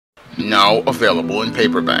now available in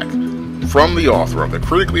paperback. From the author of the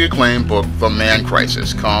critically acclaimed book, The Man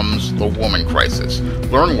Crisis, comes The Woman Crisis.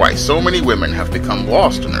 Learn why so many women have become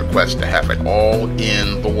lost in their quest to have it all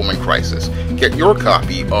in The Woman Crisis. Get your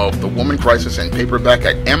copy of The Woman Crisis in paperback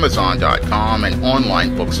at Amazon.com and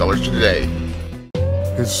online booksellers today.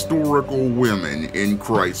 Historical Women in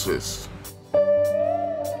Crisis.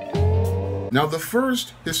 Now, the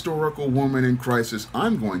first historical woman in crisis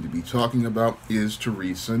I'm going to be talking about is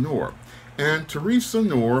Theresa Knorr. And Theresa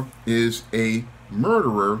Knorr is a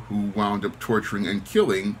murderer who wound up torturing and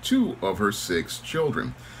killing 2 of her 6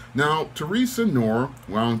 children. Now, Theresa Knorr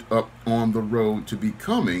wound up on the road to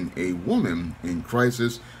becoming a woman in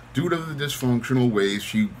crisis due to the dysfunctional ways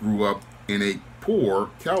she grew up in a poor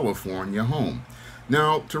California home.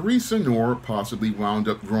 Now, Theresa Knorr possibly wound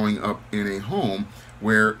up growing up in a home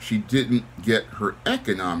where she didn't get her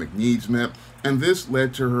economic needs met, and this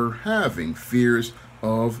led to her having fears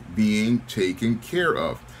of being taken care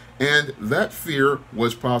of. And that fear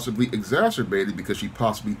was possibly exacerbated because she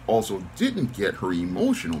possibly also didn't get her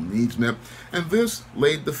emotional needs met, and this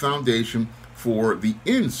laid the foundation for the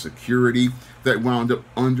insecurity that wound up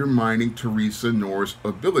undermining Theresa Knorr's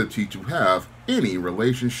ability to have any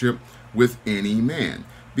relationship with any man.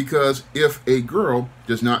 Because if a girl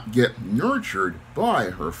does not get nurtured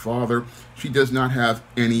by her father, she does not have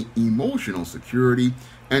any emotional security.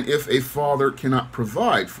 And if a father cannot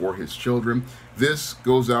provide for his children, this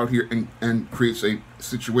goes out here and creates a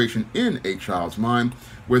situation in a child's mind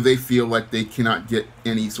where they feel like they cannot get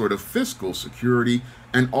any sort of fiscal security.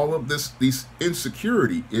 And all of these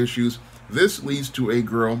insecurity issues, this leads to a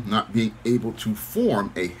girl not being able to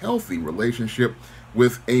form a healthy relationship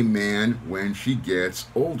with a man when she gets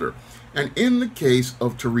older. And in the case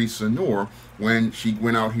of Theresa Knorr, when she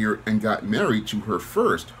went out here and got married to her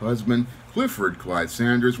first husband, Clifford Clyde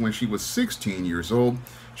Sanders, when she was 16 years old,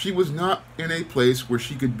 she was not in a place where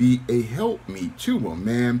she could be a helpmeet to a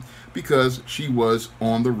man because she was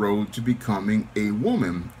on the road to becoming a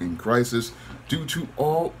woman in crisis due to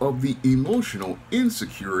all of the emotional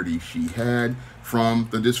insecurity she had from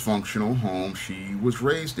the dysfunctional home she was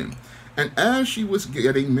raised in. And as she was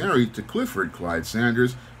getting married to Clifford Clyde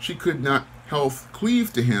Sanders, she could not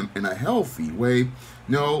cleave to him in a healthy way.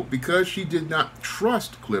 No, because she did not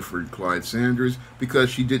trust Clifford Clyde Sanders, because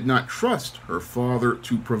she did not trust her father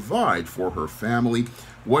to provide for her family.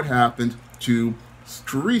 What happened to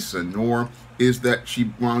Theresa Knorr is that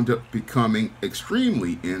she wound up becoming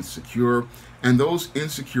extremely insecure, and those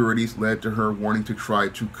insecurities led to her wanting to try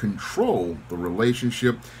to control the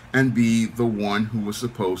relationship and be the one who was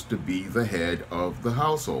supposed to be the head of the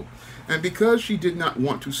household. And because she did not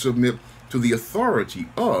want to submit to the authority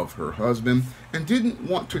of her husband and didn't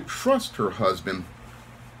want to trust her husband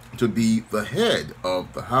to be the head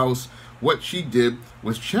of the house, what she did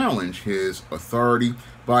was challenge his authority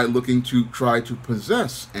by looking to try to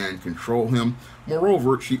possess and control him.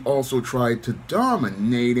 Moreover, she also tried to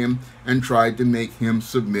dominate him and tried to make him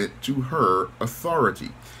submit to her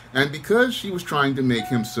authority. And because she was trying to make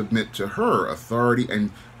him submit to her authority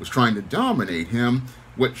and was trying to dominate him,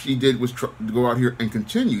 what she did was go out here and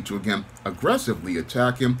continue to, again, aggressively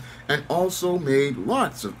attack him, and also made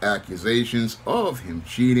lots of accusations of him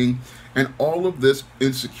cheating. And all of this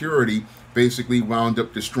insecurity basically wound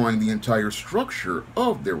up destroying the entire structure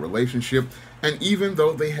of their relationship. And even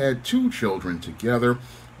though they had 2 children together,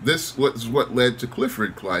 this was what led to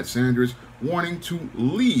Clifford Clyde Sanders wanting to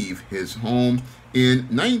leave his home in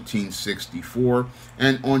 1964.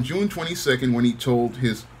 And on June 22nd, when he told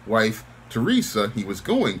his wife Theresa he was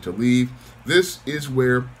going to leave, this is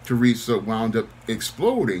where Theresa wound up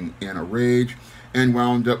exploding in a rage and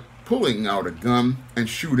wound up pulling out a gun and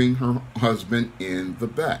shooting her husband in the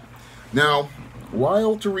back. Now,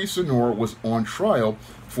 while Theresa Knorr was on trial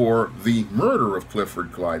for the murder of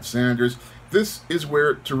Clifford Clyde Sanders, this is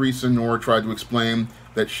where Theresa Knorr tried to explain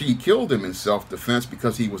that she killed him in self-defense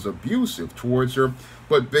because he was abusive towards her,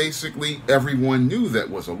 but basically everyone knew that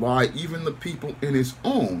was a lie. Even the people in his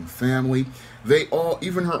own family,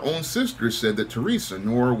 even her own sister said that Theresa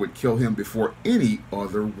Knorr would kill him before any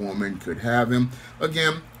other woman could have him.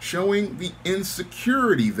 Again, showing the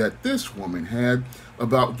insecurity that this woman had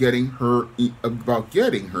about getting her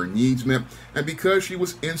needs met. And because she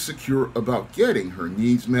was insecure about getting her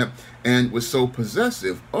needs met and was so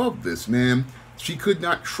possessive of this man, she could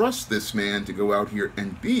not trust this man to go out here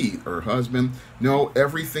and be her husband. No,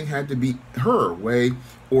 everything had to be her way,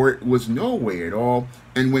 or it was no way at all.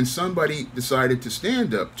 And when somebody decided to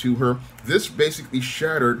stand up to her, this basically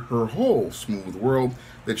shattered her whole smooth world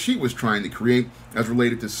that she was trying to create as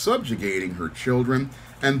related to subjugating her children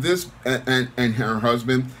and her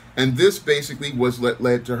husband. And this basically was what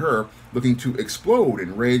led to her looking to explode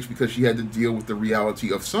in rage because she had to deal with the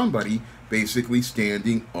reality of somebody basically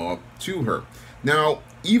standing up to her. Now,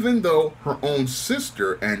 even though her own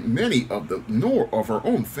sister and many of her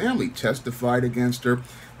own family testified against her,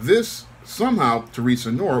 this somehow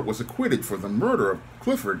Theresa Knorr was acquitted for the murder of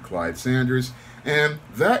Clifford Clyde Sanders, and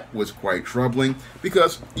that was quite troubling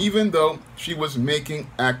because even though she was making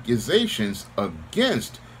accusations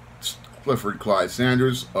against Clifford Clyde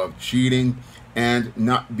Sanders of cheating and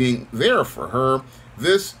not being there for her,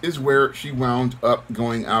 this is where she wound up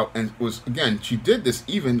going out and she did this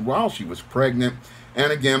even while she was pregnant.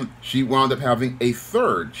 And again, she wound up having a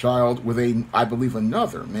third child with I believe,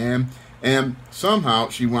 another man. And somehow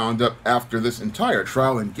she wound up, after this entire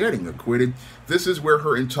trial and getting acquitted, this is where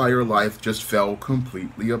her entire life just fell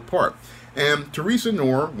completely apart. And Theresa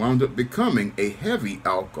Knorr wound up becoming a heavy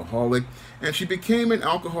alcoholic, and she became an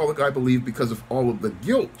alcoholic, I believe, because of all of the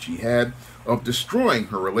guilt she had of destroying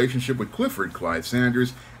her relationship with Clifford Clyde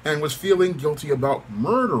Sanders, and was feeling guilty about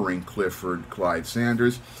murdering Clifford Clyde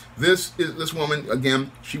Sanders. This woman,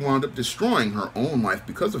 again, she wound up destroying her own life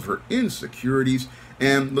because of her insecurities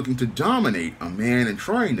and looking to dominate a man and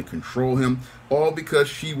trying to control him, all because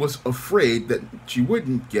she was afraid that she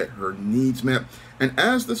wouldn't get her needs met. And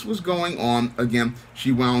as this was going on, again,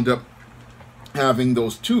 she wound up having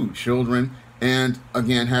those 2 children, and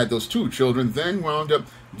again had those 2 children, then wound up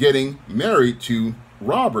getting married to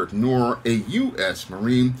Robert Knorr, a U.S.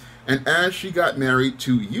 Marine. And as she got married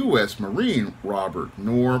to U.S. Marine Robert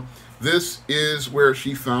Knorr, this is where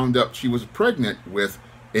she found out she was pregnant with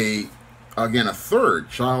a third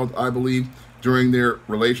child, I believe, during their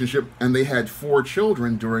relationship, and they had 4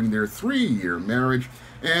 children during their 3-year marriage.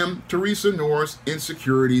 And Theresa Knorr's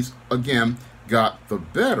insecurities again got the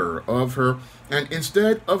better of her, and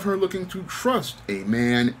instead of her looking to trust a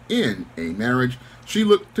man in a marriage, she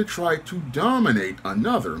looked to try to dominate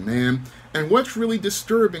another man. And what's really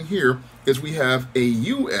disturbing here is we have a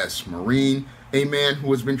U.S. Marine, a man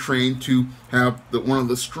who has been trained to have one of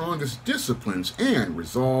the strongest disciplines and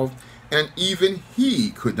resolve, and even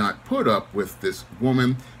he could not put up with this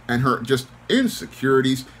woman and her just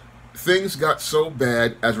insecurities. Things got so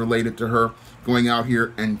bad as related to her going out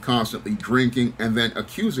here and constantly drinking and then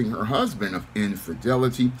accusing her husband of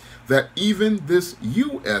infidelity, that even this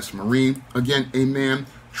U.S. Marine, again a man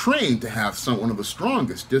trained to have one of the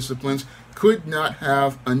strongest disciplines, could not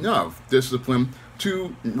have enough discipline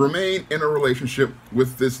to remain in a relationship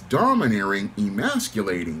with this domineering,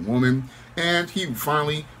 emasculating woman. And he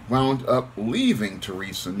finally wound up leaving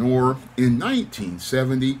Theresa Knorr in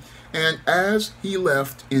 1970. And as he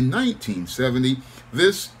left in 1970,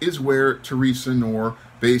 this is where Theresa Knorr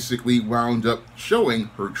basically wound up showing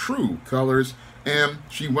her true colors. And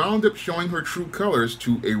she wound up showing her true colors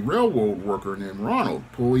to a railroad worker named Ronald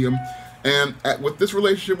Pulliam. And with this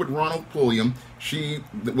relationship with Ronald Pulliam, she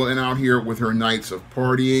went out here with her nights of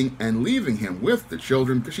partying and leaving him with the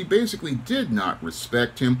children because she basically did not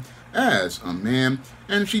respect him as a man,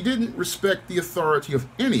 and she didn't respect the authority of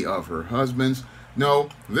any of her husbands. No,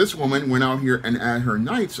 this woman went out here and at her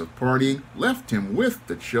nights of partying, left him with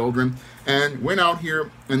the children, and went out here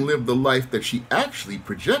and lived the life that she actually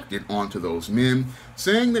projected onto those men,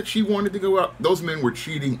 saying that she wanted to go out. Those men were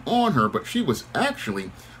cheating on her, but she was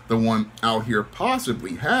actually the one out here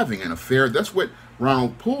possibly having an affair. That's what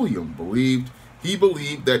Ronald Pulliam believed. He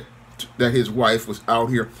believed that his wife was out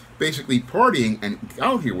here basically partying and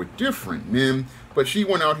out here with different men, but she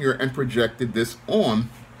went out here and projected this on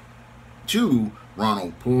to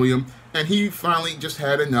Ronald Pulliam, and he finally just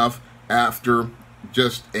had enough after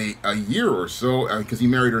just a year or so, because he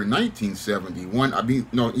married her in 1971.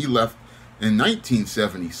 He left in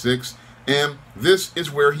 1976, and this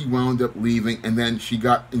is where he wound up leaving, and then she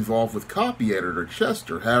got involved with copy editor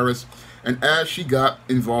Chester Harris, and as she got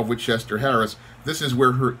involved with Chester Harris, this is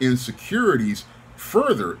where her insecurities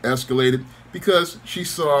further escalated, because she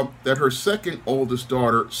saw that her second oldest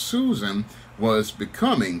daughter, Susan, was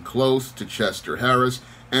becoming close to Chester Harris,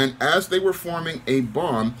 and as they were forming a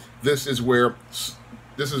bond, this is where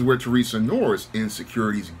Theresa Knorr's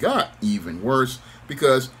insecurities got even worse,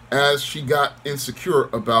 because as she got insecure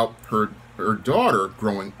about her daughter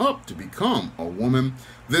growing up to become a woman,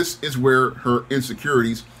 this is where her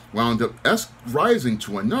insecurities wound up rising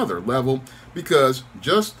to another level, because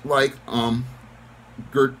just like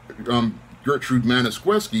Gertrude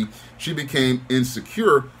Manisqueski, she became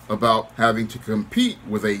insecure about having to compete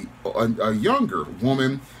with a younger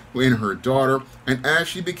woman in her daughter, and as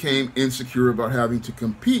she became insecure about having to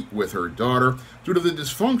compete with her daughter due to the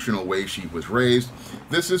dysfunctional way she was raised,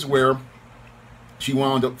 this is where she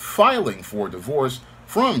wound up filing for divorce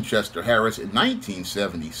from Chester Harris in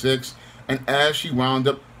 1976, and as she wound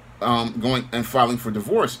up going and filing for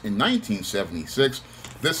divorce in 1976,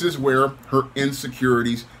 this is where her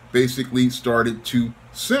insecurities basically started to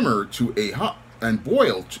simmer to a hot and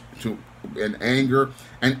boil to an anger,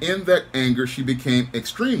 and in that anger she became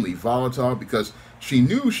extremely volatile because she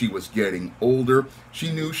knew she was getting older.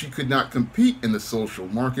 She knew she could not compete in the social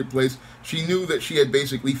marketplace. She knew that she had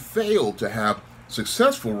basically failed to have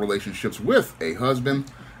successful relationships with a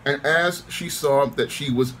husband. And as she saw that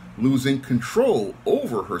she was losing control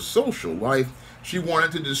over her social life, she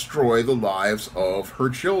wanted to destroy the lives of her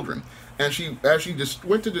children. And as she just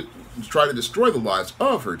went to try to destroy the lives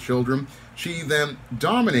of her children, she then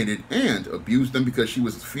dominated and abused them because she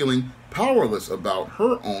was feeling powerless about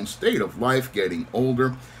her own state of life, getting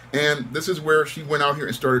older. And this is where she went out here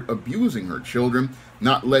and started abusing her children,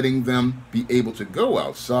 not letting them be able to go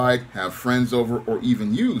outside, have friends over, or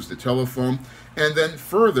even use the telephone, and then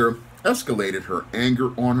further escalated her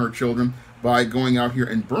anger on her children by going out here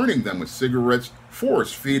and burning them with cigarettes,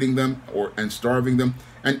 force feeding them and starving them,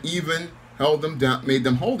 and even held them down, made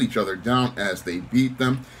them hold each other down as they beat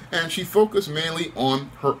them. And she focused mainly on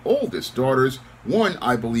her oldest daughters. One,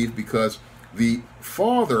 I believe, because the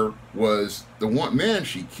father was the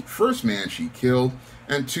first man she killed,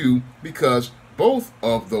 and two, because both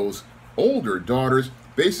of those older daughters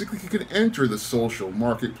basically could enter the social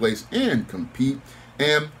marketplace and compete,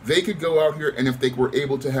 and they could go out here, and if they were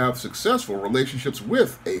able to have successful relationships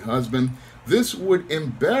with a husband, this would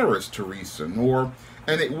embarrass Theresa Knorr.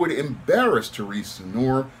 And it would embarrass Theresa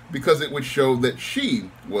Knorr because it would show that she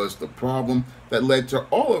was the problem that led to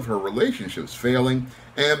all of her relationships failing.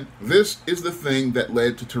 And this is the thing that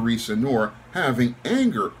led to Theresa Knorr having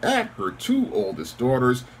anger at her two oldest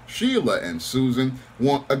daughters, Sheila and Susan,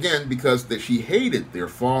 again because that she hated their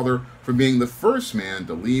father for being the first man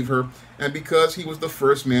to leave her, and because he was the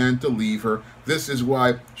first man to leave her, this is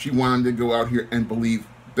why she wanted to go out here and believe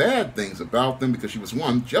bad things about them, because she was,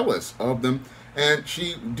 one, jealous of them, and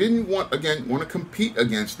she didn't want to compete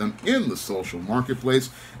against them in the social marketplace.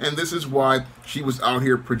 And this is why she was out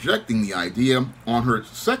here projecting the idea on her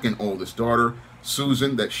second oldest daughter,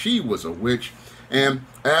 Susan, that she was a witch. And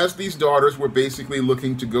as these daughters were basically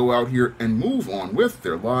looking to go out here and move on with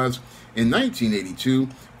their lives, in 1982,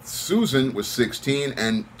 Susan was 16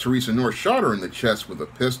 and Theresa Knorr shot her in the chest with a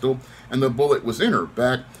pistol, and the bullet was in her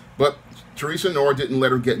back. But Theresa Knorr didn't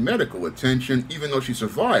let her get medical attention, even though she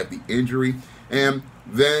survived the injury. And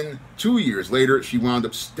then 2 years later, she wound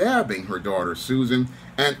up stabbing her daughter, Susan.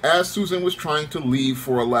 And as Susan was trying to leave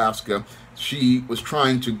for Alaska, she was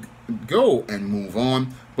trying to go and move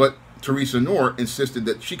on. But Theresa Knorr insisted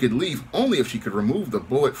that she could leave only if she could remove the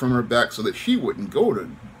bullet from her back so that she wouldn't go to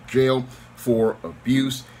jail for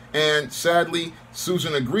abuse. And sadly,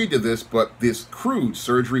 Susan agreed to this, but this crude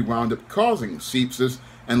surgery wound up causing sepsis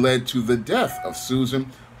and led to the death of Susan,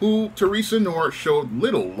 who Theresa Knorr showed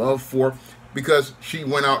little love for, because she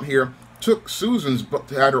went out here,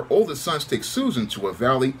 had her oldest sons take Susan to a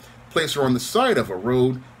valley, place her on the side of a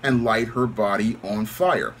road, and light her body on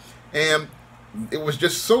fire. And it was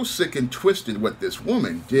just so sick and twisted what this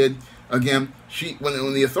woman did. Again,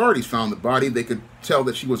 when the authorities found the body, they could tell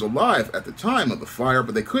that she was alive at the time of the fire,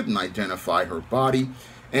 but they couldn't identify her body.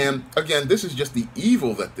 And again, this is just the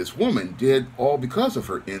evil that this woman did, all because of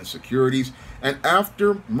her insecurities. And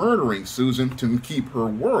after murdering Susan to keep her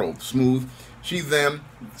world smooth, she then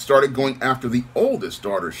started going after the oldest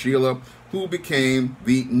daughter, Sheila, who became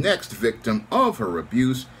the next victim of her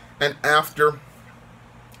abuse. And after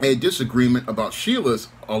a disagreement about Sheila's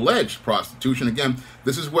alleged prostitution, again,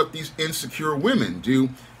 this is what these insecure women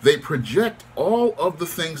do. They project all of the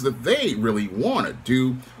things that they really want to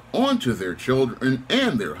do onto their children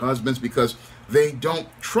and their husbands, because they don't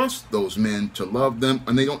trust those men to love them,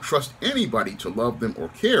 and they don't trust anybody to love them or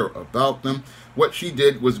care about them. What she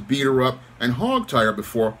did was beat her up and hog-tie her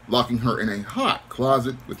before locking her in a hot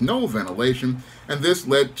closet with no ventilation, and this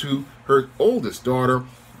led to her oldest daughter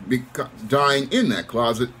dying in that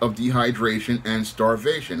closet of dehydration and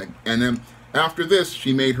starvation. And then after this,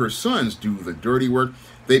 she made her sons do the dirty work.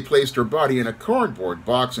 They placed her body in a cardboard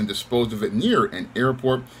box and disposed of it near an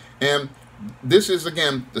airport. And this is,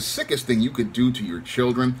 again, the sickest thing you could do to your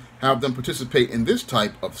children, have them participate in this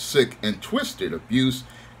type of sick and twisted abuse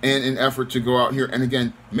in an effort to go out here and,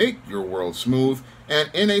 again, make your world smooth. And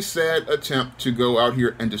in a sad attempt to go out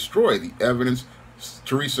here and destroy the evidence,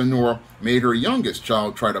 Theresa Knorr made her youngest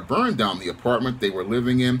child try to burn down the apartment they were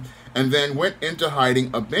living in, and then went into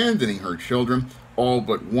hiding, abandoning her children, all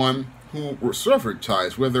but one, who suffered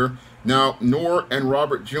ties with her. Now, Knorr and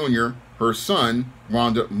Robert Jr., her son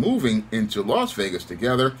wound up moving into Las Vegas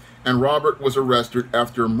together, and Robert was arrested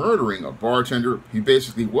after murdering a bartender. He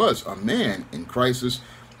basically was a man in crisis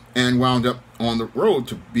and wound up on the road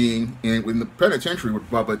to being in the penitentiary with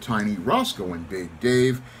Bubba, Tiny, Roscoe, and Big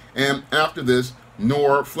Dave. And after this,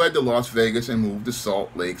 Knorr fled to Las Vegas and moved to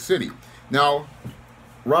Salt Lake City. Now,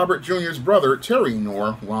 Robert Jr.'s brother, Terry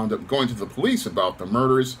Knorr, wound up going to the police about the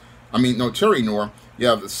murders. Terry Knorr,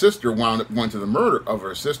 the sister wound up going to the murder of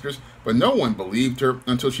her sisters, but no one believed her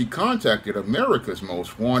until she contacted America's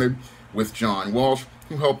Most Wanted with John Walsh,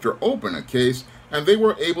 who helped her open a case, and they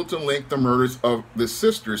were able to link the murders of the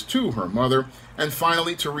sisters to her mother. And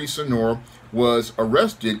finally, Theresa Knorr was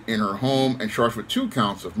arrested in her home and charged with 2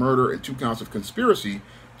 counts of murder and 2 counts of conspiracy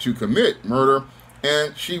to commit murder,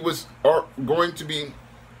 and she was going to be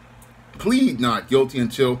plead not guilty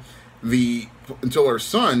until her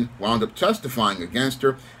son wound up testifying against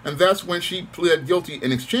her, and that's when she pled guilty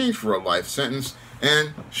in exchange for a life sentence.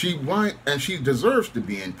 And she deserves to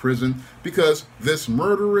be in prison because this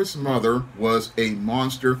murderous mother was a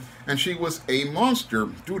monster, and she was a monster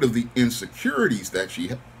due to the insecurities that she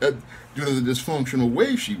had, due to the dysfunctional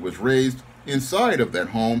way she was raised inside of that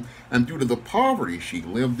home, and due to the poverty she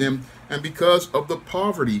lived in. And because of the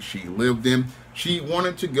poverty she lived in, she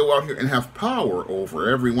wanted to go out here and have power over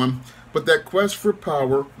everyone, but that quest for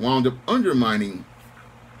power wound up undermining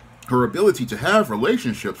her ability to have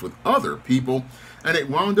relationships with other people, and it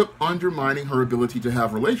wound up undermining her ability to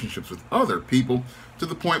have relationships with other people to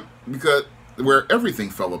the point where everything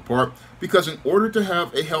fell apart, because in order to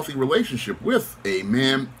have a healthy relationship with a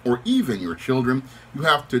man or even your children, you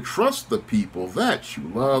have to trust the people that you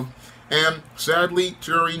love. And sadly,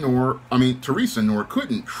 Theresa Knorr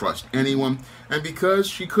couldn't trust anyone, and because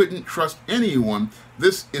she couldn't trust anyone,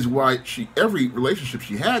 this is why every relationship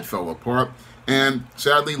she had fell apart, and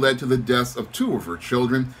sadly led to the deaths of 2 of her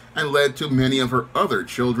children, and led to many of her other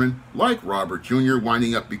children, like Robert Jr.,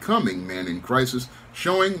 winding up becoming men in crisis,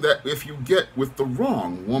 showing that if you get with the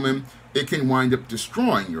wrong woman, it can wind up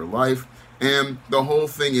destroying your life. And the whole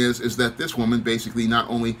thing is that this woman basically not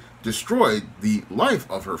only destroyed the life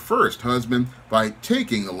of her first husband by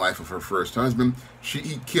taking the life of her first husband,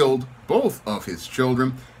 he killed both of his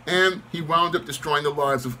children, and he wound up destroying the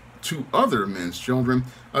lives of 2 other men's children,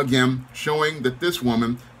 again showing that this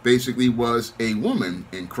woman basically was a woman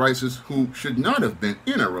in crisis who should not have been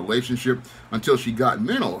in a relationship until she got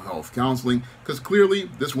mental health counseling, because clearly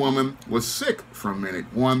this woman was sick from minute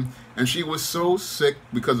 1, and she was so sick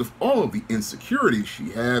because of all of the insecurities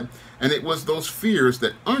she had, and it was those fears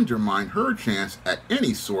that undermined her chance at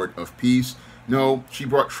any sort of peace. No, she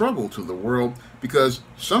brought trouble to the world because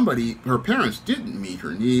her parents didn't meet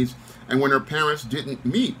her needs, and when her parents didn't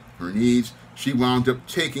meet her needs, she wound up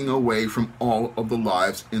taking away from all of the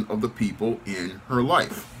lives of the people in her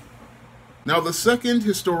life. Now, the second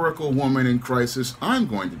historical woman in crisis I'm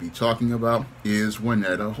going to be talking about is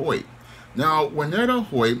Waneta Hoyt. Now, Waneta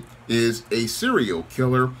Hoyt is a serial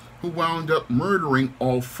killer who wound up murdering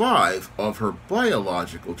all 5 of her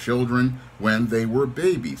biological children when they were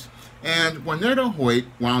babies. And Waneta Hoyt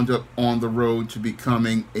wound up on the road to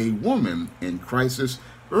becoming a woman in crisis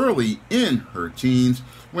early in her teens,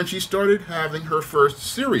 when she started having her first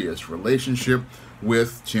serious relationship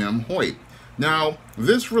with Tim Hoyt. Now,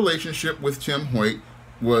 this relationship with Tim Hoyt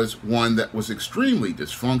was one that was extremely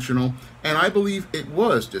dysfunctional, and I believe it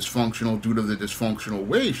was dysfunctional due to the dysfunctional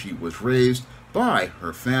way she was raised by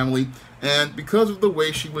her family. And because of the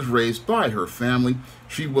way she was raised by her family,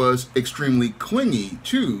 she was extremely clingy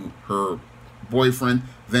to her boyfriend,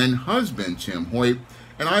 then husband, Tim Hoyt.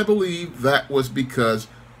 And I believe that was because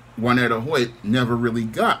Waneta Hoyt never really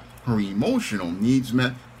got her emotional needs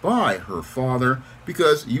met by her father,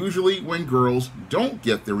 because usually when girls don't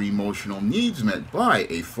get their emotional needs met by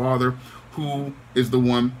a father who is the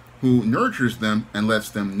one who nurtures them and lets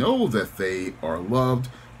them know that they are loved,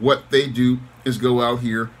 what they do is go out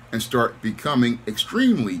here and start becoming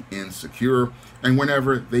extremely insecure, and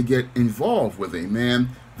whenever they get involved with a man,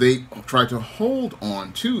 they try to hold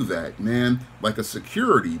on to that man like a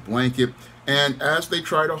security blanket. And as they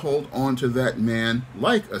try to hold on to that man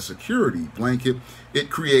like a security blanket, it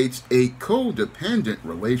creates a codependent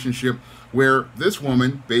relationship where this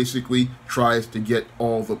woman basically tries to get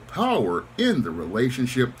all the power in the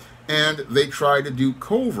relationship, and they try to do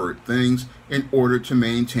covert things in order to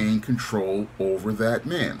maintain control over that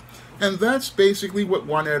man. And that's basically what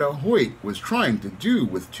Waneta Hoyt was trying to do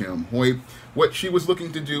with Tim Hoyt. What she was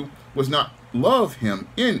looking to do was not love him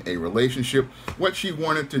in a relationship. What she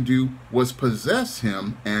wanted to do was possess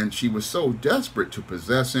him, and she was so desperate to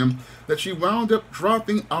possess him that she wound up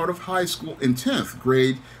dropping out of high school in 10th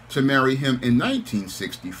grade to marry him in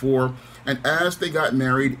 1964. And as they got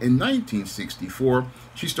married in 1964,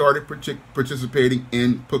 she started participating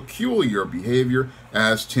in peculiar behavior,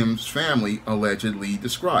 as Tim's family allegedly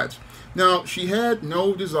describes. Now, she had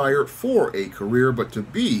no desire for a career but to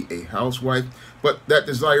be a housewife, but that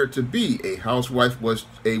desire to be a housewife was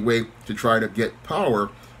a way to try to get power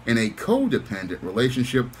in a codependent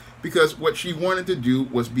relationship, because what she wanted to do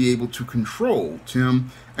was be able to control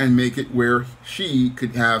Tim and make it where she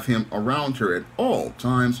could have him around her at all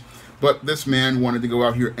times. But this man wanted to go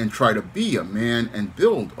out here and try to be a man and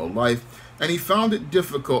build a life. And he found it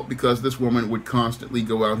difficult because this woman would constantly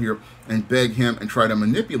go out here and beg him and try to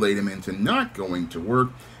manipulate him into not going to work.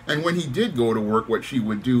 And when he did go to work, what she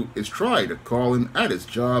would do is try to call him at his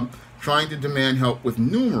job, trying to demand help with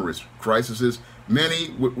numerous crises, many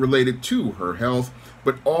related to her health.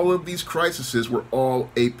 But all of these crises were all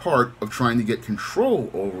a part of trying to get control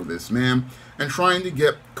over this man and trying to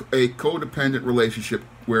get a codependent relationship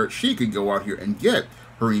where she could go out here and get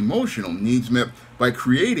her emotional needs met by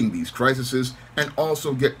creating these crises, and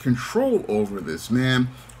also get control over this man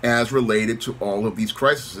as related to all of these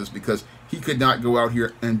crises, because he could not go out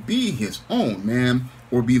here and be his own man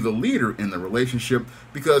or be the leader in the relationship,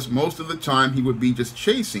 because most of the time he would be just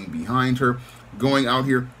chasing behind her, going out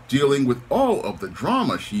here dealing with all of the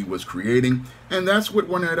drama she was creating. And that's what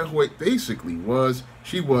Waneta Hoyt basically was.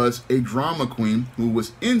 She was a drama queen who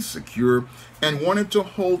was insecure and wanted to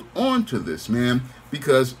hold on to this man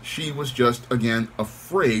because she was just, again,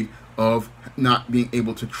 afraid of not being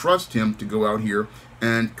able to trust him to go out here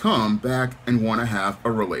and come back and want to have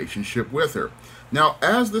a relationship with her. Now,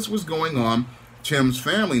 as this was going on, Tim's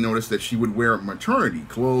family noticed that she would wear maternity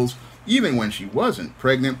clothes even when she wasn't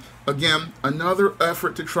pregnant. Again, another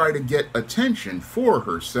effort to try to get attention for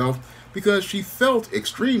herself, because she felt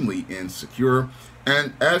extremely insecure.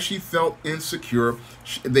 And as she felt insecure,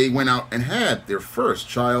 they went out and had their first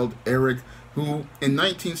child, Eric, who in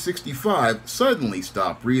 1965 suddenly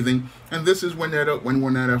stopped breathing. And this is when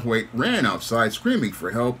Waneta Hoyt ran outside screaming for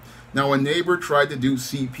help. Now, a neighbor tried to do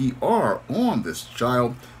CPR on this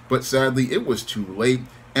child, but sadly it was too late.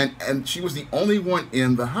 And she was the only one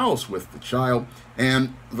in the house with the child.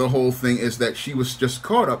 And the whole thing is that she was just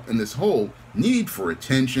caught up in this whole need for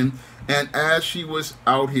attention. And as she was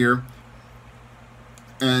out here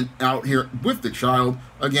with the child,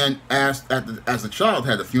 again, as the child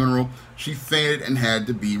had a funeral, she fainted and had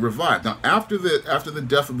to be revived. Now, after the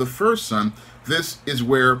death of the first son, this is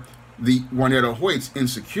where the Waneta Hoyt's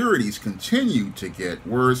insecurities continued to get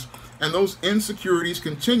worse. And those insecurities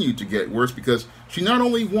continued to get worse because she not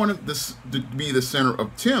only wanted this to be the center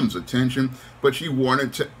of Tim's attention, but she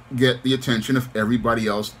wanted to get the attention of everybody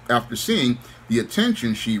else after seeing the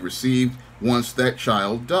attention she received once that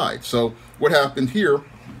child died. So what happened here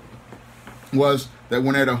was that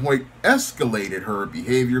Waneta Hoyt escalated her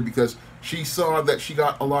behavior because she saw that she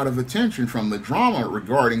got a lot of attention from the drama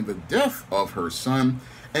regarding the death of her son,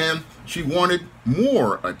 and she wanted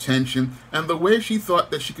more attention. And the way she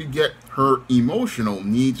thought that she could get her emotional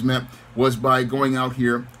needs met was by going out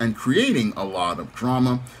here and creating a lot of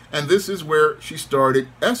drama. And this is where she started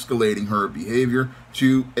escalating her behavior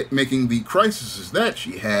to making the crises that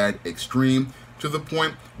she had extreme, to the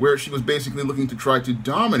point where she was basically looking to try to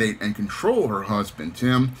dominate and control her husband,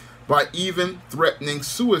 Tim, by even threatening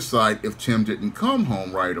suicide if Tim didn't come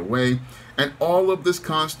home right away. And all of this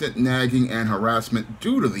constant nagging and harassment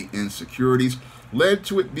due to the insecurities led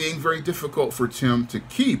to it being very difficult for Tim to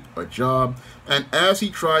keep a job. And as he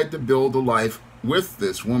tried to build a life with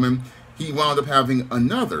this woman, he wound up having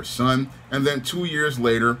another son, and then 2 years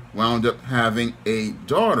later wound up having a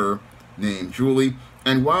daughter named Julie.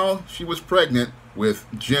 And while she was pregnant with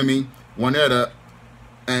Jimmy, Waneta,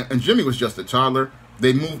 and Jimmy was just a toddler,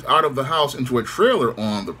 they moved out of the house into a trailer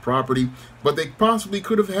on the property, but they possibly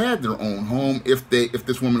could have had their own home if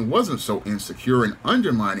this woman wasn't so insecure and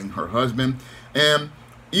undermining her husband. And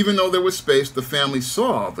even though there was space, the family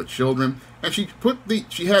saw the children, and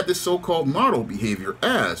she had this so-called model behavior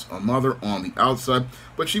as a mother on the outside,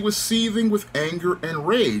 but she was seething with anger and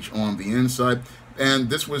rage on the inside. And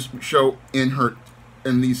this was shown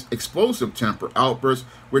in these explosive temper outbursts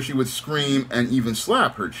where she would scream and even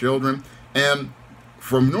slap her children. And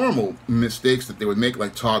from normal mistakes that they would make,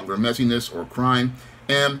 like toddler messiness or crying.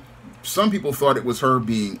 And some people thought it was her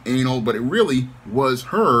being anal, but it really was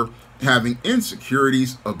her having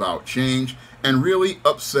insecurities about change. and really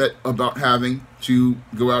upset about having to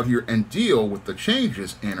go out here and deal with the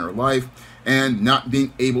changes in her life and not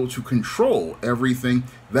being able to control everything.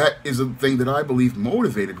 That is a thing that I believe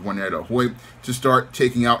motivated Waneta Hoyt to start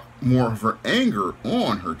taking out more of her anger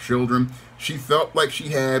on her children. She felt like she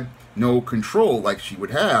had no control like she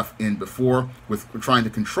would have in before with trying to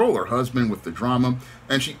control her husband with the drama,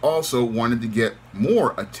 and she also wanted to get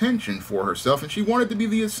more attention for herself, and she wanted to be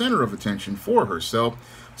the center of attention for herself.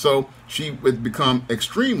 So she would become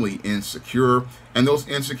extremely insecure, and those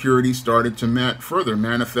insecurities started to further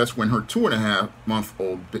manifest when her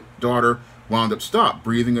 2.5-month-old daughter wound up stopped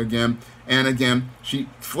breathing again. And again, she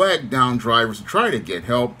flagged down drivers to try to get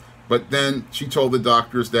help, but then she told the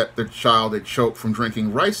doctors that the child had choked from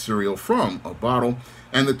drinking rice cereal from a bottle,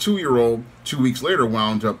 and the 2-year-old 2 weeks later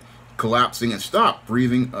wound up collapsing and stopped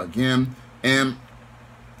breathing again. And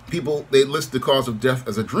they list the cause of death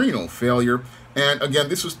as adrenal failure. And again,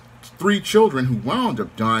 this was 3 children who wound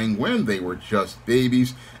up dying when they were just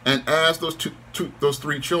babies. And as those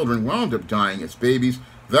 3 children wound up dying as babies,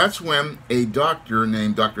 that's when a doctor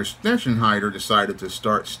named Dr. Stenschenheider decided to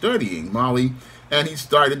start studying Molly. And he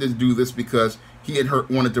started to do this because he had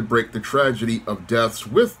wanted to break the tragedy of deaths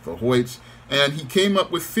with the Hoyts. And he came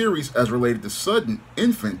up with theories as related to sudden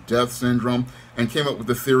infant death syndrome, and came up with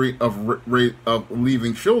the theory of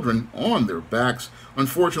leaving children on their backs.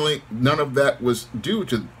 Unfortunately, none of that was due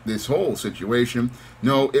to this whole situation.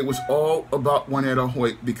 No, it was all about Waneta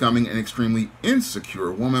Hoyt becoming an extremely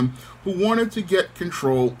insecure woman who wanted to get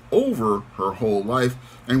control over her whole life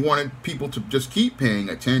and wanted people to just keep paying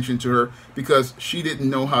attention to her because she didn't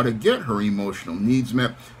know how to get her emotional needs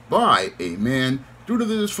met by a man due to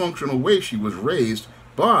the dysfunctional way she was raised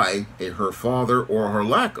by her father, or her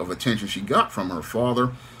lack of attention she got from her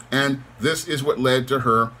father. And this is what led to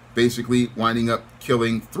her basically winding up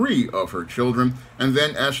killing 3 of her children. And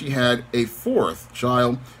then as she had a 4th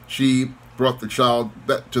child, she brought the child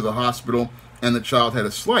back to the hospital, and the child had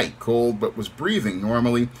a slight cold but was breathing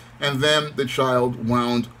normally. And then the child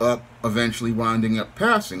wound up eventually winding up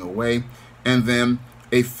passing away. And then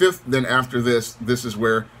a 5th, then after this is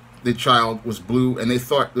where the child was blue, and they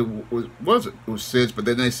thought it was SIDS, but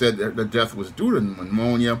then they said that the death was due to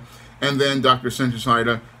pneumonia. And then Dr.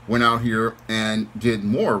 Stenschenheider went out here and did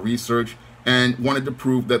more research and wanted to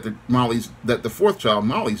prove that the 4th child,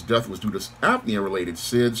 Molly's death, was due to apnea-related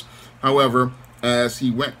SIDS. However, as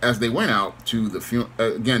they went out to the funeral,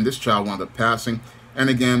 again, this child wound up passing. And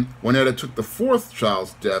again, Waneta took the 4th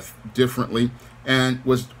child's death differently, and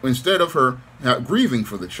was, instead of her grieving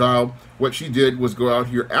for the child, what she did was go out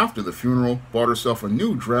here after the funeral, bought herself a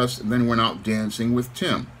new dress, and then went out dancing with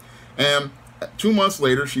Tim. And 2 months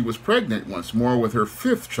later, she was pregnant once more with her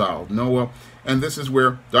 5th child, Noah. And this is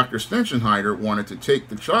where Dr. Stenschenheider wanted to take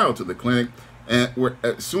the child to the clinic, and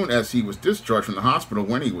as soon as he was discharged from the hospital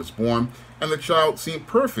when he was born, and the child seemed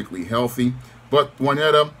perfectly healthy. But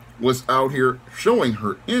Waneta was out here showing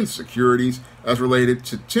her insecurities as related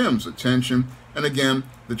to Tim's attention. And again,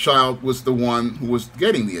 the child was the one who was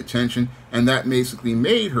getting the attention, and that basically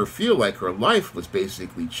made her feel like her life was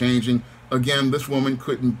basically changing. Again, this woman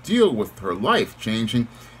couldn't deal with her life changing,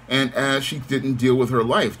 and as she didn't deal with her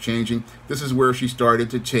life changing, this is where she started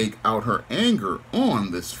to take out her anger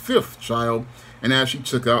on this 5th child. And as she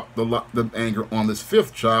took out the anger on this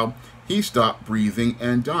 5th child, he stopped breathing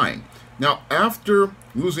and dying. Now, after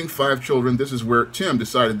losing 5 children, this is where Tim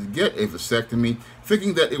decided to get a vasectomy,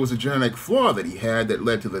 thinking that it was a genetic flaw that he had that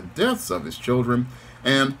led to the deaths of his children.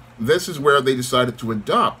 And this is where they decided to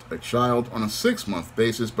adopt a child on a 6-month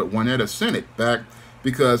basis, but Waneta sent it back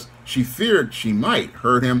because she feared she might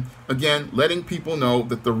hurt him, again letting people know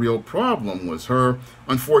that the real problem was her.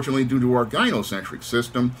 Unfortunately, due to our gynocentric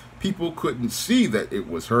system, people couldn't see that it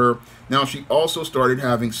was her. Now, she also started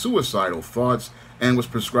having suicidal thoughts and was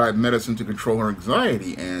prescribed medicine to control her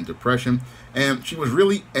anxiety and depression. And she was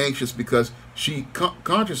really anxious because she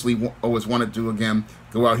consciously always wanted to, again,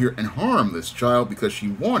 go out here and harm this child because she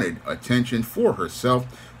wanted attention for herself.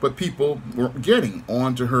 But people were getting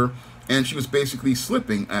on to her, and she was basically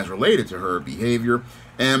slipping as related to her behavior.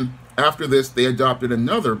 And after this, they adopted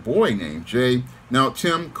another boy named Jay. Now,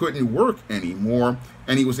 Tim couldn't work anymore,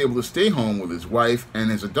 and he was able to stay home with his wife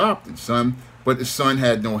and his adopted son, but his son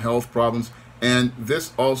had no health problems. And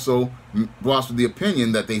this also fostered the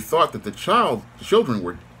opinion that they thought that the children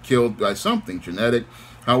were killed by something genetic.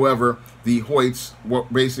 However, the Hoyts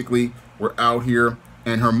basically were out here,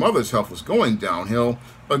 and her mother's health was going downhill.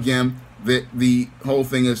 Again, the whole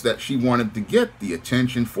thing is that she wanted to get the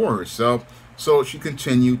attention for herself, so she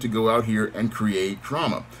continued to go out here and create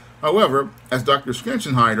drama. However, as Dr.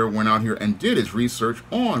 Stenschenheider went out here and did his research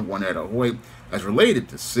on Waneta Hoyt as related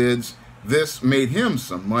to SIDS, This made him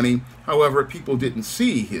some money. However, people didn't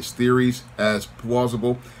see his theories as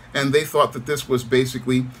plausible, and they thought that this was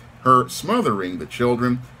basically her smothering the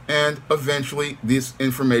children. And eventually, this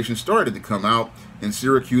information started to come out in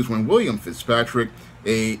Syracuse when William Fitzpatrick,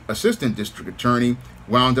 a assistant district attorney,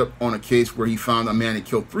 wound up on a case where he found a man had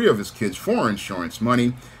killed 3 of his kids for insurance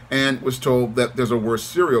money, and was told that there's a worse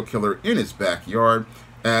serial killer in his backyard.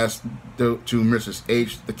 As to Mrs.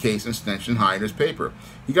 H, the case in Stenson Hyder's paper.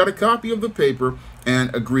 He got a copy of the paper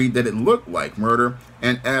and agreed that it looked like murder,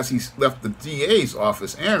 and as he left the DA's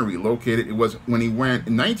office and relocated, it was when he went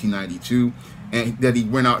in 1992 and that he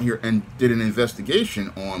went out here and did an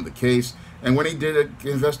investigation on the case. And when he did an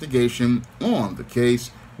investigation on the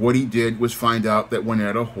case, what he did was find out that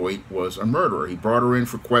Waneta Hoyt was a murderer. He brought her in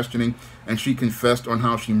for questioning, and she confessed on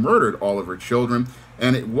how she murdered all of her children.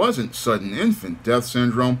 And it wasn't sudden infant death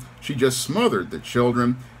syndrome. She just smothered the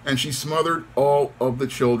children, and she smothered all of the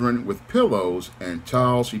children with pillows and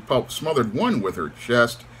towels. She smothered one with her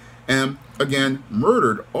chest, and again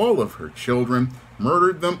murdered all of her children,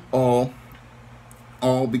 murdered them all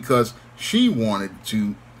because she wanted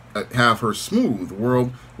to have her smooth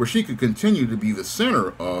world where she could continue to be the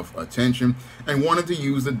center of attention, and wanted to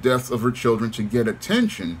use the deaths of her children to get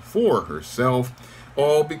attention for herself,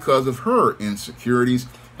 all because of her insecurities.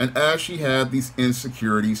 And as she had these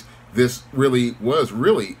insecurities, this really was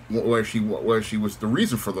where she was the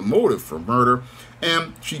reason for the motive for murder,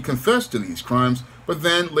 and she confessed to these crimes, but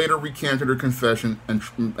then later recanted her confession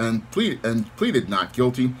and pleaded not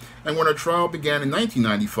guilty. And when her trial began in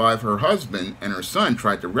 1995, her husband and her son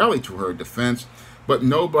tried to rally to her defense, but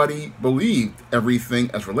nobody believed everything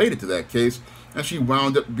as related to that case, and she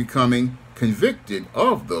wound up becoming convicted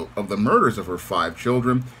of the murders of her 5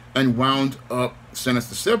 children, and wound up sentenced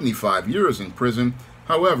to 75 years in prison.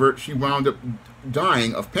 However, she wound up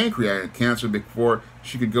dying of pancreatic cancer before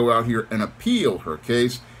she could go out here and appeal her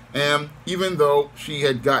case. And even though she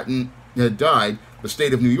had died, the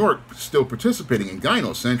state of New York, still participating in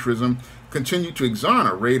gynocentrism, continued to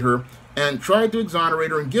exonerate her, and tried to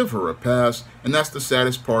exonerate her and give her a pass. And that's the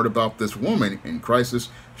saddest part about this woman in crisis.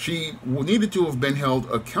 She needed to have been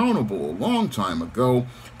held accountable a long time ago,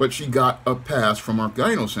 but she got a pass from our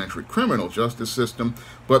gynocentric criminal justice system.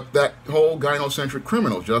 But that whole gynocentric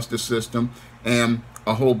criminal justice system and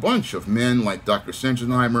a whole bunch of men like Dr.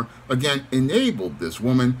 Sengenheimer, again, enabled this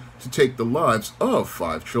woman to take the lives of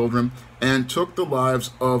 5 children, and took the lives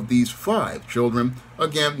of these 5 children,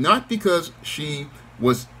 again, not because she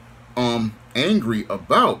was angry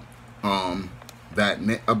about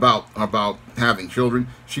about having children.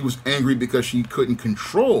 She was angry because she couldn't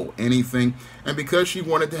control anything, and because she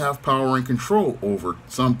wanted to have power and control over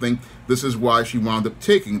something. This is why she wound up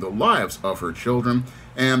taking the lives of her children,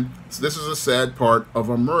 and this is a sad part of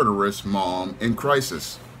a murderous mom in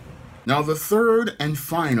crisis. Now, the third and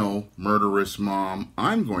final murderous mom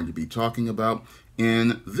I'm going to be talking about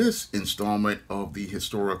in this installment of the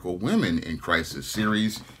Historical Women in Crisis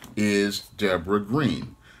series is Deborah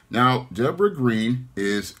Green. Now, Deborah Green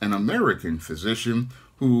is an American physician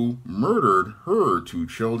who murdered her 2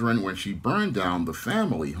 children when she burned down the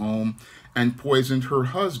family home and poisoned her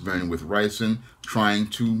husband with ricin, trying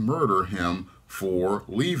to murder him for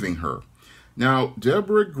leaving her. Now,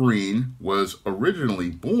 Deborah Green was originally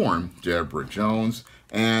born Deborah Jones,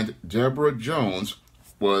 and Deborah Jones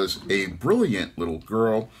was a brilliant little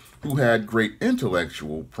girl who had great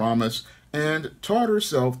intellectual promise and taught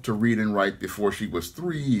herself to read and write before she was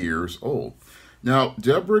 3 years old. Now,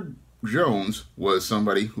 Deborah Jones was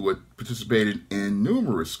somebody who had participated in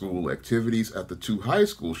numerous school activities at the 2 high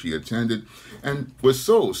schools she attended, and was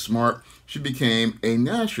so smart she became a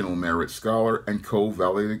National Merit Scholar and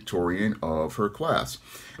co-valedictorian of her class.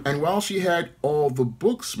 And while she had all the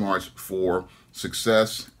book smarts for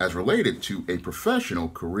success as related to a professional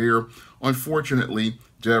career, unfortunately,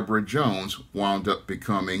 Deborah Jones wound up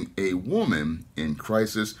becoming a woman in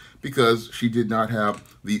crisis because she did not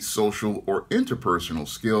have the social or interpersonal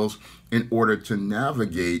skills in order to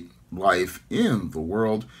navigate life in the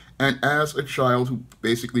world. And as a child who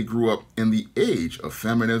basically grew up in the age of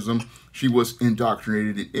feminism, she was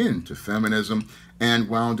indoctrinated into feminism and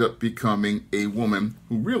wound up becoming a woman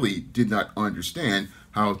who really did not understand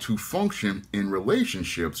how to function in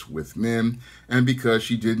relationships with men. And because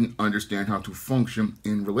she didn't understand how to function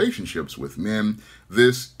in relationships with men,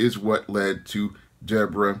 this is what led to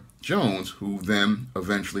Deborah Jones, who then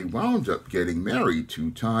eventually wound up getting married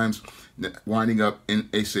 2 times, winding up in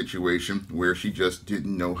a situation where she just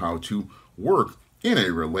didn't know how to work in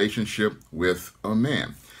a relationship with a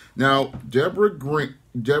man. Now, Deborah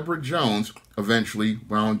Deborah Jones eventually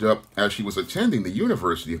wound up, as she was attending the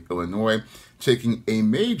University of Illinois, taking a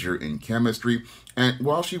major in chemistry. And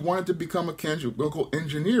while she wanted to become a chemical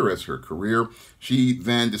engineer as her career, she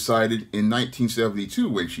then decided in 1972,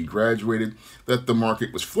 when she graduated, that the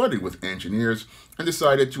market was flooded with engineers, and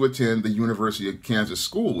decided to attend the University of Kansas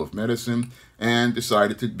School of Medicine and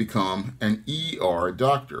decided to become an ER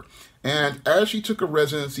doctor. And as she took a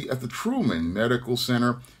residency at the Truman Medical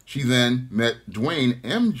Center, she then met Dwayne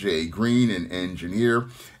M.J. Green, an engineer,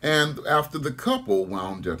 and after the couple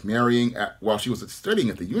wound up marrying while she was studying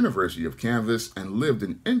at the University of Kansas and lived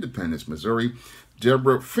in Independence, Missouri,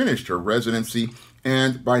 Deborah finished her residency,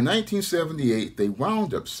 and by 1978 they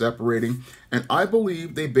wound up separating, and I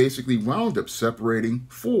believe they basically wound up separating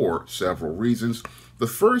for several reasons. The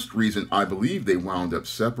first reason I believe they wound up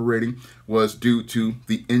separating was due to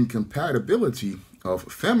the incompatibility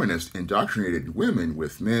of feminist indoctrinated women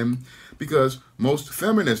with men, because most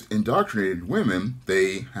feminist indoctrinated women,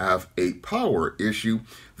 they have a power issue.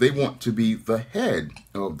 They want to be the head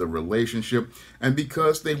of the relationship, and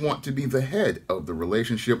because they want to be the head of the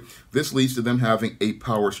relationship, this leads to them having a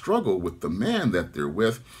power struggle with the man that they're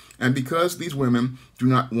with. And because these women do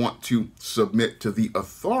not want to submit to the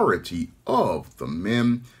authority of the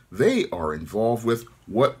men they are involved with,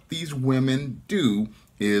 what these women do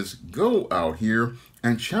is go out here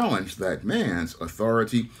and challenge that man's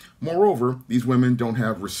authority. Moreover, these women don't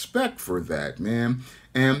have respect for that man,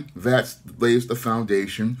 and that lays the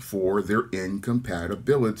foundation for their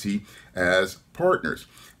incompatibility as partners.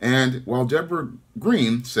 And while Deborah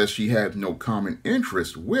Green says she had no common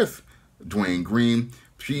interest with Dwayne Green,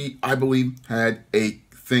 she, I believe, had a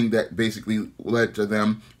thing that basically led to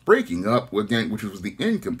them breaking up, again, which was the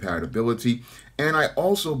incompatibility. And I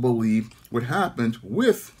also believe what happened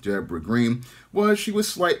with Deborah Green was she was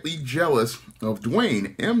slightly jealous of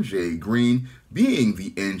Dwayne M.J. Green being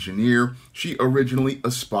the engineer she originally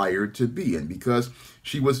aspired to be. And because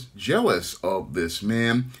she was jealous of this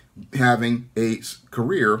man having a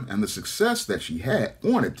career and the success that she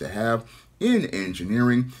wanted to have in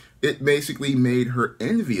engineering, it basically made her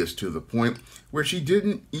envious to the point where she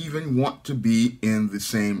didn't even want to be in the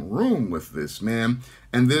same room with this man.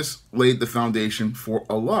 And this laid the foundation for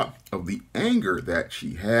a lot of the anger that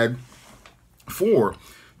she had for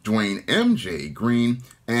Dwayne M.J. Green.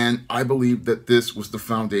 And I believe that this was the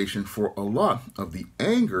foundation for a lot of the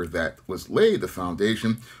anger that was laid the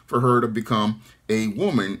foundation for her to become a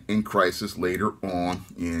woman in crisis later on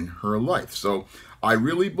in her life. So I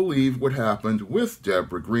really believe what happened with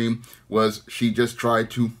Deborah Green was she just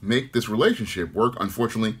tried to make this relationship work.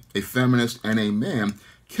 Unfortunately, a feminist and a man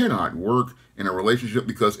cannot work in a relationship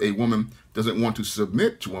because a woman doesn't want to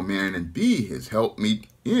submit to a man and be his helpmeet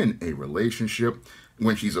in a relationship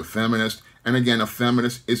when she's a feminist. And again, a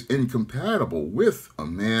feminist is incompatible with a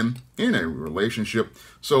man in a relationship,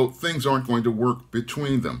 so things aren't going to work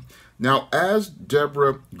between them. Now, as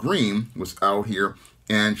Deborah Green was out here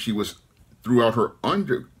and she was throughout her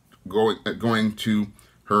going to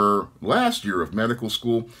her last year of medical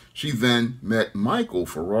school, she then met Michael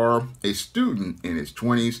Farrar, a student in his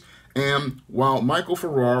 20s. And while Michael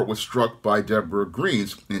Farrar was struck by Deborah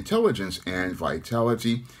Green's intelligence and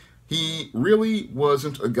vitality, he really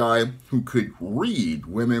wasn't a guy who could read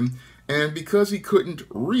women. And because he couldn't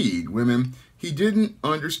read women, he didn't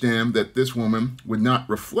understand that this woman would not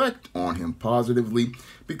reflect on him positively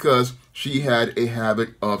because she had a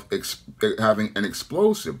habit of having an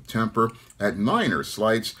explosive temper at minor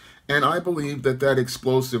slights. And I believe that that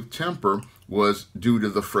explosive temper was due to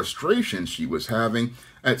the frustration she was having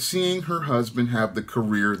at seeing her husband have the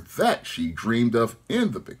career that she dreamed of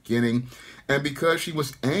in the beginning. And because she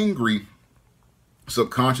was angry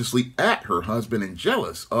subconsciously at her husband and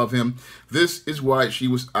jealous of him, this is why she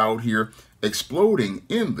was out here exploding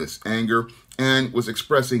in this anger and was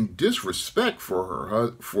expressing disrespect for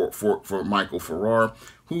her for Michael Farrar,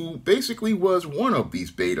 who basically was one of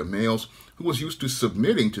these beta males who was used to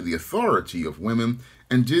submitting to the authority of women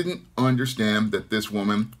and didn't understand that this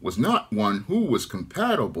woman was not one who was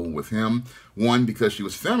compatible with him. One, because she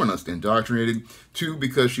was feminist indoctrinated. Two,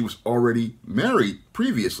 because she was already married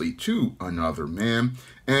previously to another man.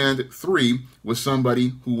 And three, was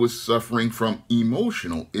somebody who was suffering from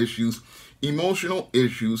emotional issues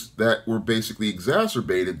that were basically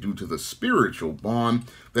exacerbated due to the spiritual bond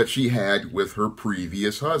that she had with her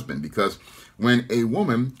previous husband. Because when a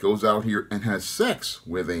woman goes out here and has sex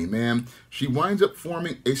with a man, she winds up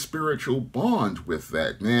forming a spiritual bond with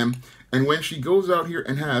that man. And when she goes out here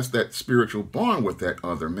and has that spiritual bond with that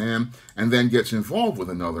other man and then gets involved with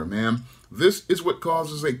another man, this is what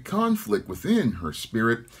causes a conflict within her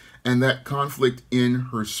spirit. And that conflict in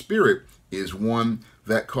her spirit is one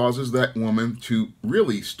that causes that woman to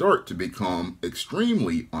really start to become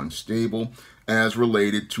extremely unstable as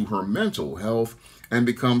related to her mental health, and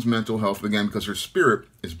becomes mental health again because her spirit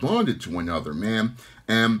is bonded to another man,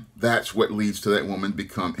 and that's what leads to that woman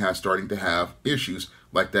starting to have issues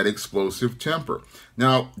like that explosive temper.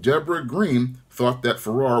 Now, Deborah Green thought that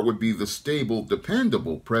Farrar would be the stable,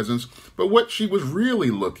 dependable presence, but what she was really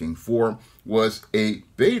looking for was a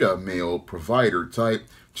beta male provider type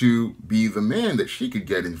to be the man that she could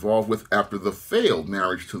get involved with after the failed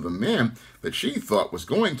marriage to the man that she thought was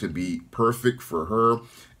going to be perfect for her.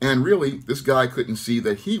 And really, this guy couldn't see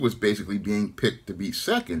that he was basically being picked to be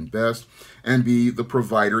second best and be the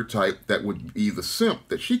provider type that would be the simp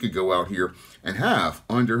that she could go out here and have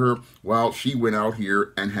under her, while she went out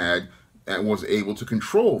here and was able to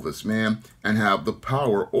control this man and have the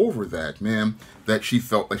power over that man that she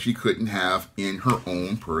felt like she couldn't have in her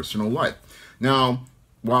own personal life. Now,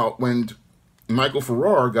 when Michael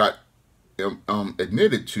Farrar got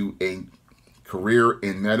admitted to a career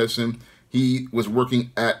in medicine, he was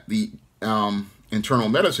working at the internal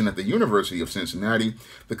medicine at the University of Cincinnati.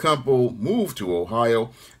 The couple moved to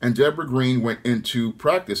Ohio, and Deborah Green went into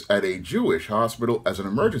practice at a Jewish hospital as an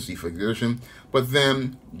emergency physician, but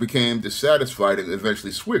then became dissatisfied and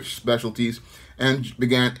eventually switched specialties and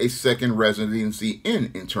began a second residency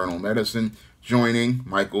in internal medicine, joining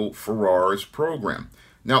Michael Farrar's program.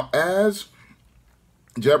 Now, as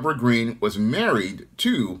Deborah Green was married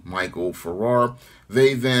to Michael Farrar,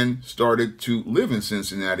 they then started to live in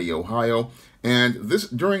Cincinnati, Ohio, and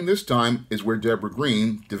during this time is where Deborah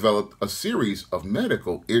Green developed a series of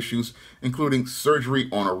medical issues, including surgery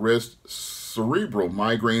on a wrist, cerebral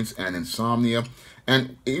migraines, and insomnia.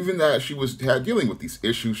 And even that she was dealing with these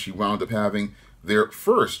issues, she wound up having their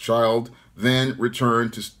first child, then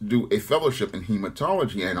returned to do a fellowship in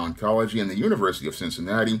hematology and oncology in the University of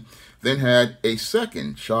Cincinnati, then had a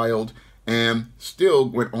second child, and still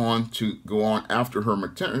went on to go on after her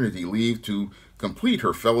maternity leave to complete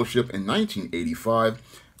her fellowship in 1985,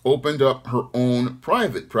 opened up her own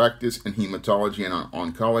private practice in hematology and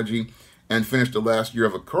oncology, and finished the last year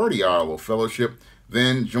of a cardiology fellowship,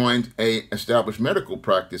 then joined a established medical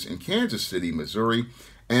practice in Kansas City, Missouri.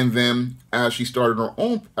 And then she started her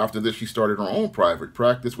own private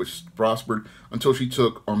practice, which prospered until she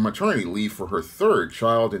took on maternity leave for her third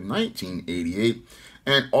child in 1988.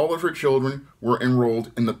 And all of her children were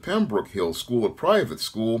enrolled in the Pembroke Hill School, a private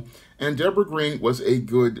school. And Deborah Green was a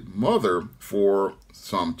good mother for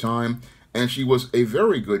some time. And she was a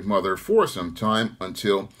very good mother for some time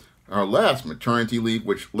until her last maternity leave,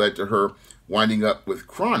 which led to her winding up with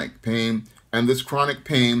chronic pain. And this chronic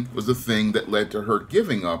pain was the thing that led to her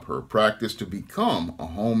giving up her practice to become a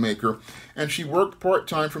homemaker. And she worked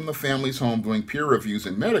part-time from the family's home doing peer reviews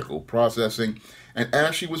and medical processing. And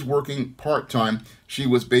as she was working part-time, she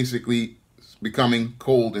was basically becoming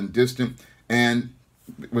cold and distant and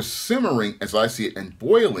was simmering, as I see it, and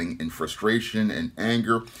boiling in frustration and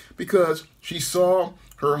anger because she saw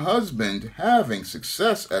her husband having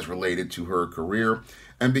success as related to her career.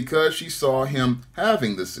 And because she saw him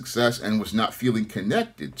having this success and was not feeling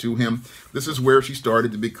connected to him, this is where she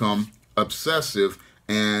started to become obsessive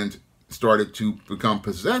and started to become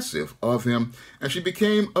possessive of him. And she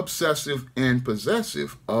became obsessive and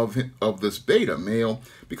possessive of this beta male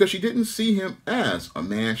because she didn't see him as a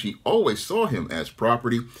man. She always saw him as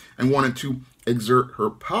property and wanted to exert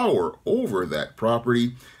her power over that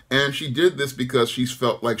property. And she did this because she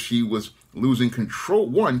felt like she was losing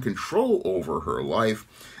control over her life,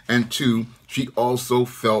 and two, she also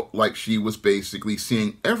felt like she was basically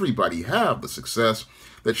seeing everybody have the success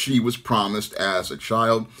that she was promised as a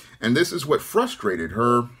child, and this is what frustrated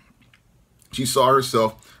her. She saw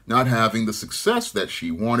herself not having the success that she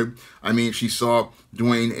wanted. I mean, she saw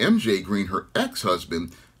Dwayne MJ Green, her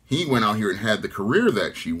ex-husband. He went out here and had the career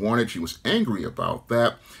that she wanted. She was angry about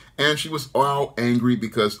that. And she was all angry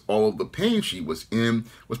because all of the pain she was in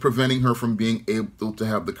was preventing her from being able to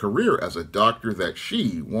have the career as a doctor that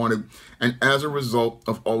she wanted. And as a result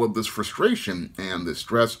of all of this frustration and this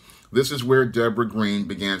stress, this is where Deborah Green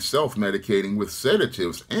began self-medicating with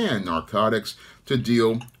sedatives and narcotics to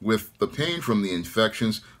deal with the pain from the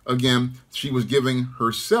infections. Again, she was giving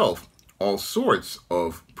herself all sorts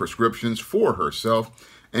of prescriptions for herself.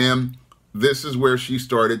 And this is where she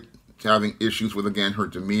started having issues with, again, her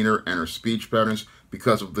demeanor and her speech patterns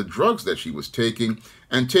because of the drugs that she was taking.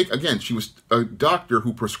 And again, she was a doctor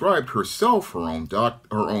who prescribed herself her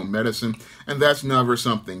own medicine, and that's never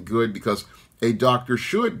something good because a doctor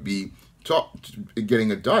should be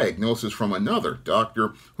getting a diagnosis from another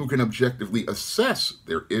doctor who can objectively assess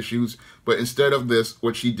their issues. But instead of this,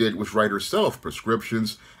 what she did was write herself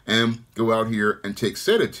prescriptions and go out here and take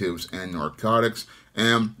sedatives and narcotics.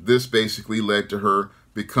 And this basically led to her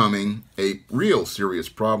becoming a real serious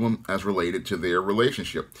problem as related to their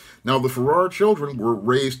relationship. Now, the Farrar children were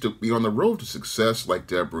raised to be on the road to success like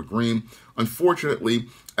Deborah Green. Unfortunately,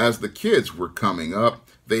 as the kids were coming up,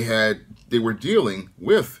 they were dealing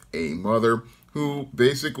with a mother who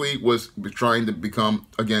basically was trying to become,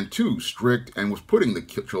 again, too strict and was putting the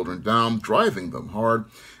children down, driving them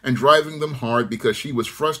hard because she was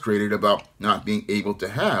frustrated about not being able to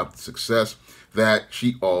have the success that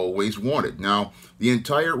she always wanted. Now, the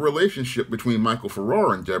entire relationship between Michael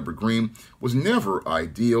Farrar and Deborah Green was never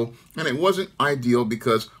ideal, and it wasn't ideal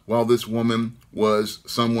because while this woman was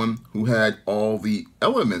someone who had all the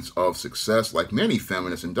elements of success, like many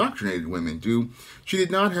feminist indoctrinated women do, she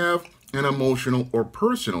did not have an emotional or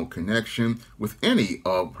personal connection with any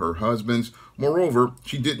of her husbands. Moreover,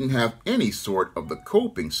 she didn't have any sort of the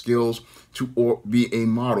coping skills to be a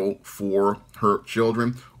model for her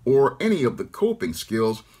children, or any of the coping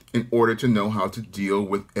skills in order to know how to deal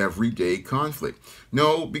with everyday conflict.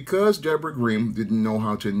 No, because Deborah Green didn't know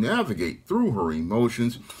how to navigate through her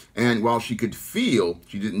emotions, and while she could feel,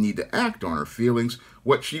 she didn't need to act on her feelings.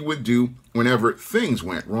 What she would do whenever things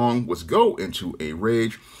went wrong was go into a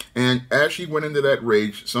rage, and as she went into that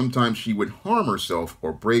rage, sometimes she would harm herself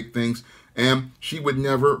or break things, and she would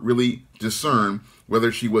never really discern whether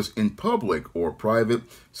she was in public or private.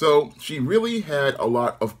 So she really had a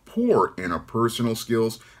lot of poor interpersonal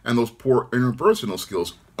skills, and those poor interpersonal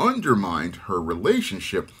skills undermined her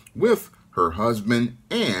relationship with her husband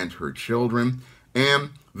and her children.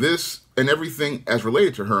 And this and everything as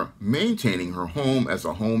related to her maintaining her home as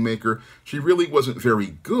a homemaker, she really wasn't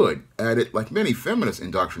very good at it, like many feminist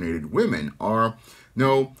indoctrinated women are.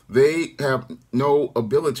 No, they have no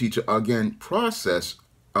ability to, again, process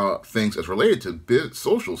things as related to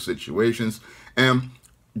social situations. And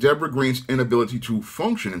Deborah Green's inability to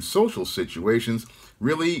function in social situations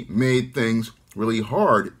really made things really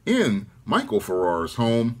hard in Michael Farrar's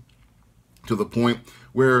home, to the point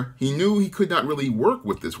where he knew he could not really work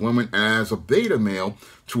with this woman as a beta male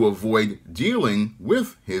to avoid dealing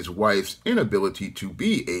with his wife's inability to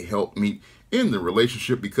be a helpmeet in the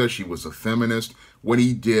relationship because she was a feminist. What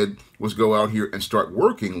he did was go out here and start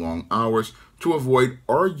working long hours to avoid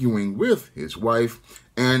arguing with his wife.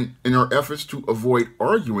 And in our efforts to avoid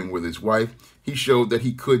arguing with his wife, he showed that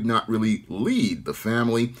he could not really lead the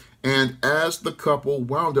family. And as the couple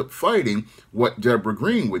wound up fighting, what Deborah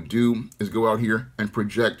Green would do is go out here and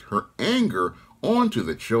project her anger onto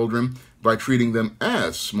the children by treating them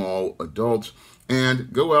as small adults,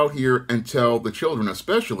 and go out here and tell the children,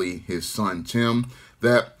 especially his son Tim,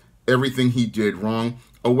 that everything he did wrong,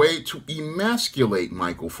 a way to emasculate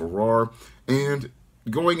Michael Farrar. And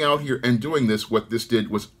going out here and doing this, what this did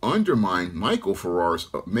was undermine Michael Farrar's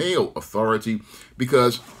male authority,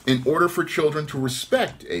 because in order for children to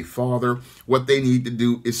respect a father, what they need to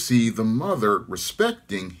do is see the mother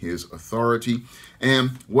respecting his authority.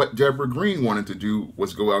 And what Deborah Green wanted to do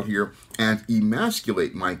was go out here and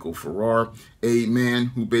emasculate Michael Farrar, a man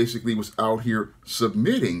who basically was out here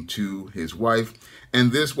submitting to his wife.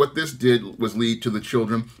 And what this did was lead to the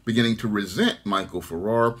children beginning to resent Michael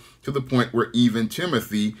Farrar, to the point where even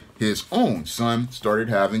Timothy, his own son, started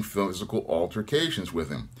having physical altercations with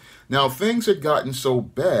him. Now, things had gotten so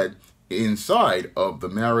bad inside of the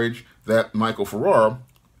marriage that Michael Farrar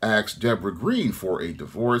asked Deborah Green for a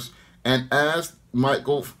divorce. And as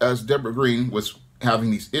Deborah Green was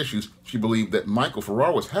having these issues, she believed that Michael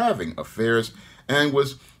Farrar was having affairs and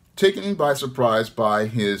was taken by surprise by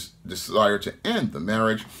his desire to end the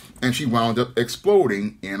marriage, and she wound up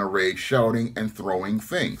exploding in a rage, shouting and throwing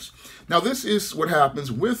things. Now, this is what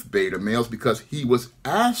happens with beta males, because he was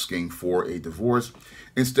asking for a divorce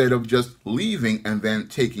instead of just leaving and then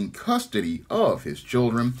taking custody of his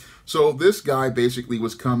children. So this guy basically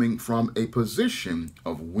was coming from a position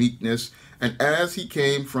of weakness, and as he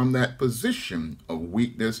came from that position of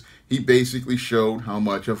weakness, he basically showed how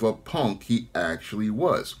much of a punk he actually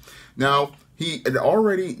was. Now, he had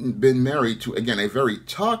already been married to, again, a very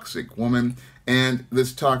toxic woman, and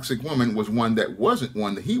this toxic woman was one that wasn't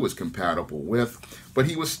one that he was compatible with, but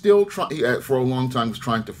he was still trying, for a long time, was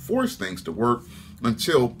trying to force things to work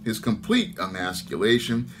until his complete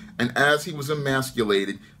emasculation. And as he was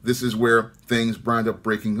emasculated, this is where things wound up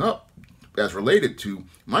breaking up as related to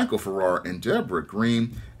Michael Farrar and Deborah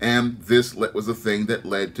Green, and this was the thing that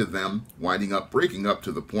led to them winding up breaking up,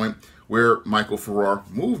 to the point where Michael Farrar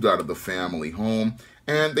moved out of the family home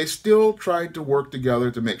and they still tried to work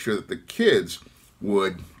together to make sure that the kids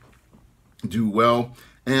would do well.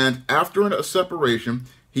 And after a separation,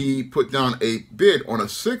 he put down a bid on a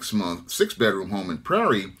 6-bedroom home in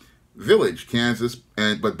Prairie Village, Kansas,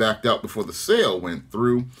 but backed out before the sale went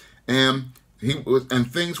through. And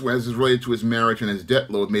things as related to his marriage and his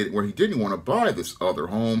debt load made it where he didn't want to buy this other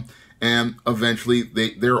home. And eventually,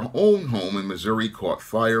 their own home in Missouri caught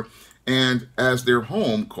fire. And as their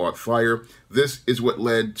home caught fire, this is what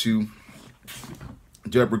led to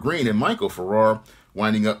Deborah Green and Michael Farrar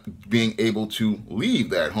winding up being able to leave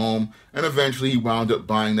that home. And eventually, he wound up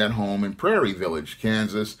buying that home in Prairie Village,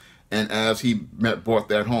 Kansas. And as he bought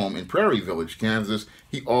that home in Prairie Village, Kansas,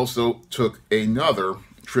 he also took another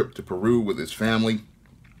trip to Peru with his family,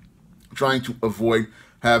 trying to avoid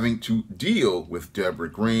having to deal with Deborah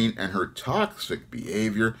Green and her toxic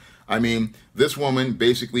behavior. I mean, this woman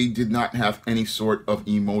basically did not have any sort of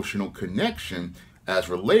emotional connection as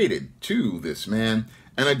related to this man.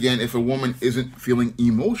 And again, if a woman isn't feeling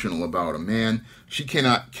emotional about a man, she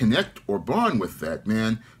cannot connect or bond with that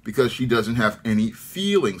man because she doesn't have any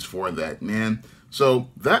feelings for that man. So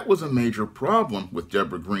that was a major problem with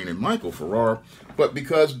Deborah Green and Michael Farrar. But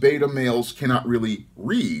because beta males cannot really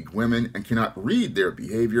read women and cannot read their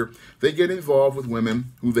behavior, they get involved with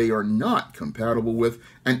women who they are not compatible with.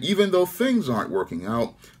 And even though things aren't working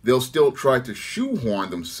out, they'll still try to shoehorn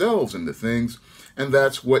themselves into things. And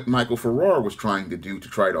that's what Michael Farrar was trying to do, to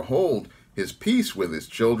try to hold his peace with his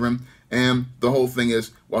children. And the whole thing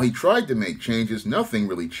is, while he tried to make changes, nothing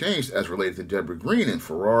really changed as related to Deborah Green and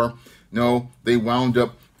Farrar. No, they wound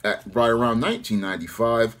up by around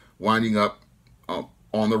 1995, winding up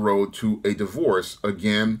on the road to a divorce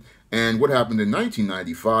again. And what happened in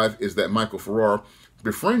 1995 is that Michael Farrar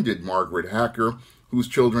befriended Margaret Hacker, whose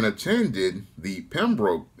children attended the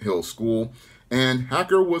Pembroke Hill School. And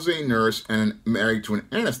Hacker was a nurse and married to an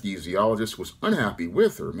anesthesiologist, was unhappy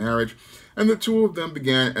with her marriage, and the two of them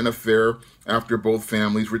began an affair after both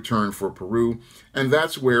families returned for Peru. And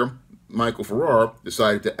that's where Michael Farrar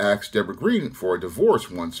decided to ask Deborah Green for a divorce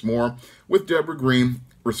once more, with Deborah Green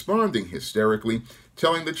responding hysterically,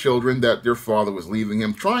 telling the children that their father was leaving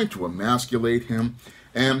him, trying to emasculate him.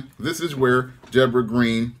 And this is where Deborah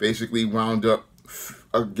Green basically wound up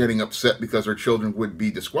getting upset because her children would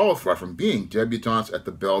be disqualified from being debutantes at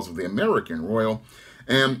the bells of the American Royal.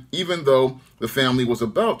 And even though the family was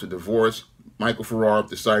about to divorce, Michael Farrar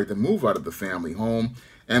decided to move out of the family home.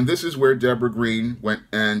 And this is where Deborah Green went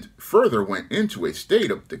into a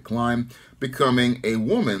state of decline, becoming a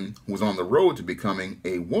woman who was on the road to becoming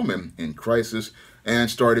a woman in crisis, and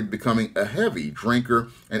started becoming a heavy drinker.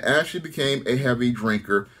 And as she became a heavy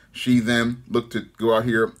drinker, she then looked to go out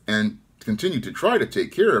here and continue to try to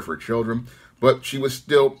take care of her children, but she was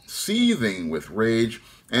still seething with rage.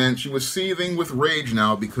 And she was seething with rage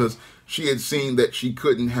now because she had seen that she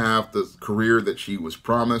couldn't have the career that she was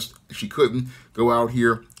promised. She couldn't go out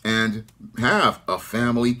here and have a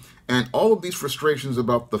family. And all of these frustrations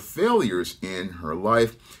about the failures in her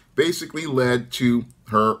life basically led to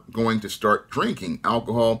her going to start drinking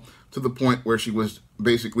alcohol, to the point where she was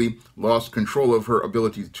basically lost control of her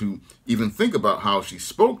ability to even think about how she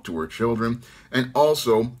spoke to her children. And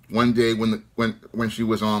also, one day when she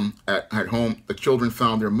was at home, the children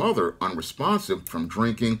found their mother unresponsive from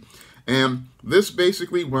drinking. And this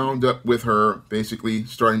basically wound up with her basically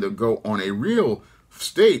starting to go on a real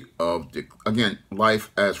state of, again,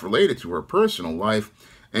 life as related to her personal life.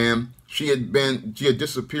 And she had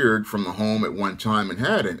disappeared from the home at one time and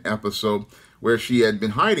had an episode where she had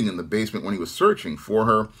been hiding in the basement when he was searching for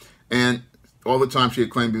her. And all the time she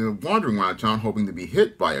had claimed to be wandering around town hoping to be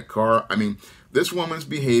hit by a car. I mean, this woman's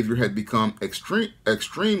behavior had become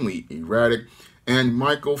extremely erratic. And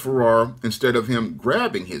Michael Farrar, instead of him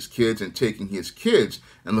grabbing his kids and taking his kids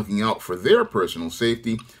and looking out for their personal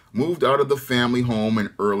safety, moved out of the family home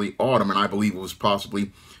in early autumn. And I believe it was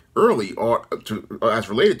possibly early as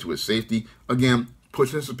related to his safety, again,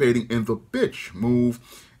 participating in the bitch move.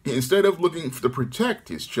 Instead of looking to protect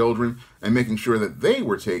his children and making sure that they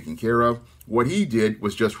were taken care of, what he did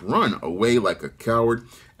was just run away like a coward.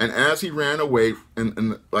 And as he ran away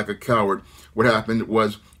like a coward, what happened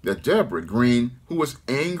was that Deborah Green, who was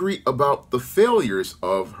angry about the failures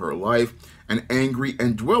of her life and angry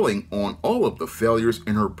and dwelling on all of the failures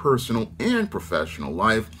in her personal and professional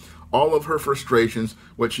life, all of her frustrations,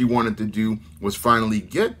 what she wanted to do was finally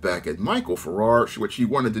get back at Michael Farrar. What she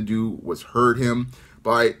wanted to do was hurt him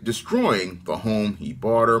by destroying the home he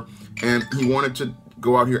bought her. And he wanted to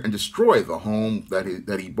go out here and destroy the home that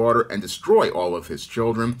he bought her and destroy all of his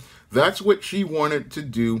children. That's what she wanted to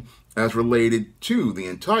do as related to the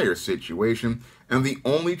entire situation. and the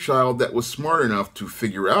only child that was smart enough to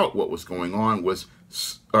figure out what was going on was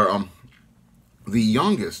the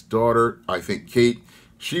youngest daughter, I think Kate.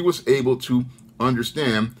 She was able to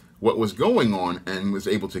understand what was going on and was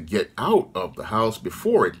able to get out of the house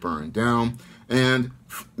before it burned down. And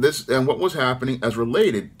what was happening as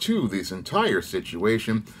related to this entire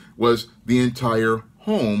situation was the entire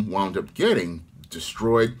home wound up getting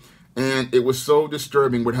destroyed. And it was so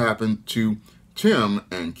disturbing what happened to Tim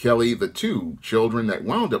and Kelly, the two children that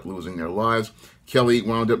wound up losing their lives. Kelly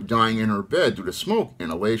wound up dying in her bed due to smoke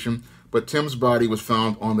inhalation, but Tim's body was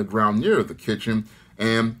found on the ground near the kitchen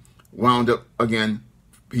and wound up, again,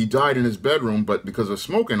 he died in his bedroom, but because of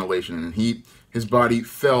smoke inhalation and heat, his body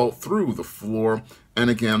fell through the floor. And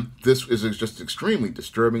again, this is just extremely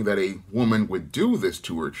disturbing that a woman would do this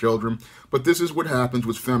to her children. But this is what happens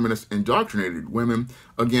with feminist indoctrinated women,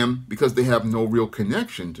 again, because they have no real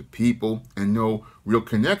connection to people and no real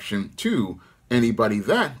connection to anybody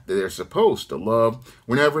that they're supposed to love.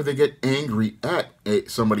 Whenever they get angry at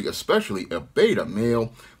somebody, especially a beta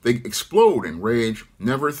male, they explode in rage,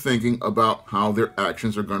 never thinking about how their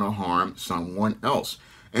actions are going to harm someone else.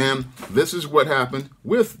 And this is what happened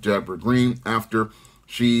with Deborah Green after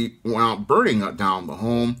she went out burning down the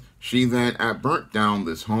home. She then burnt down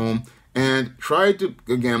this home and tried to,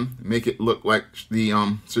 again, make it look like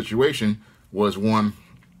the situation was one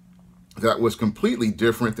that was completely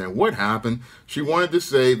different than what happened. She wanted to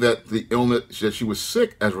say that the illness, that she was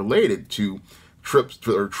sick as related to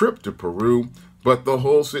her trip to Peru, but the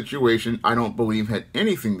whole situation, I don't believe, had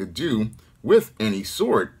anything to do with any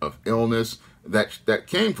sort of illness that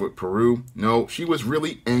came from Peru. No, she was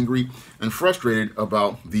really angry and frustrated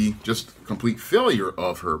about the just complete failure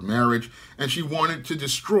of her marriage, and she wanted to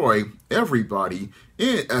destroy everybody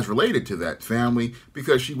as related to that family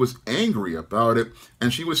because she was angry about it.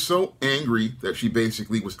 And she was so angry that she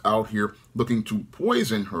basically was out here looking to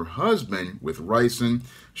poison her husband with ricin.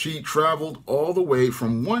 She traveled all the way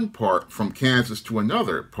from one part, from Kansas to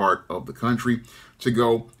another part of the country, to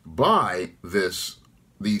go buy these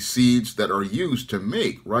seeds that are used to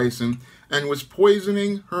make ricin, and was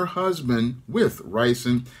poisoning her husband with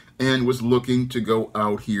ricin, and was looking to go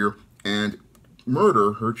out here and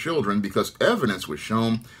murder her children because evidence was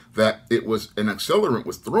shown that it was an accelerant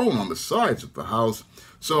was thrown on the sides of the house.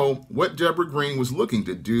 So what Deborah Green was looking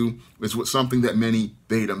to do is what something that many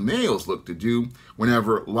beta males look to do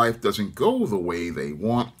whenever life doesn't go the way they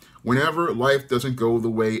want. Whenever life doesn't go the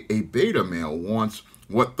way a beta male wants,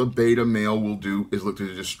 what the beta male will do is look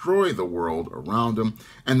to destroy the world around them.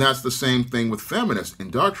 And that's the same thing with feminist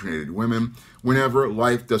indoctrinated women. Whenever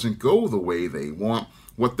life doesn't go the way they want,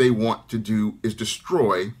 what they want to do is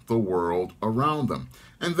destroy the world around them.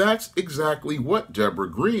 And that's exactly what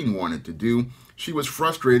Deborah Green wanted to do. She was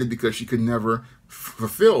frustrated because she could never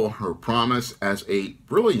fulfill her promise as a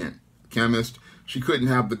brilliant chemist. She couldn't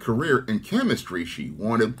have the career in chemistry she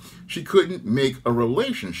wanted. She couldn't make a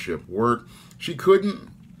relationship work. She couldn't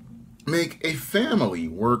make a family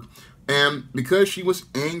work. And because she was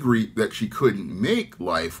angry that she couldn't make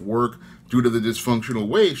life work due to the dysfunctional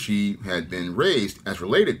way she had been raised as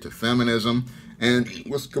related to feminism, and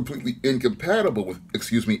was completely incompatible with,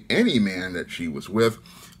 any man that she was with,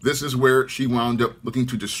 this is where she wound up looking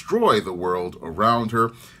to destroy the world around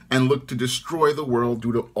her, and looked to destroy the world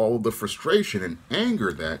due to all of the frustration and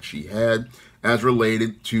anger that she had as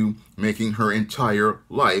related to making her entire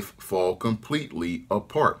life fall completely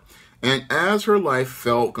apart. And as her life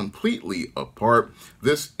fell completely apart,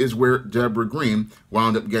 this is where Deborah Green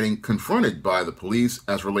wound up getting confronted by the police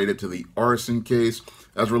as related to the arson case,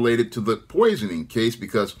 as related to the poisoning case,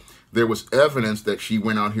 because there was evidence that she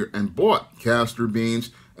went out here and bought castor beans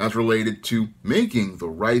as related to making the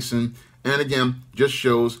ricin. And again, just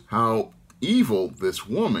shows how evil this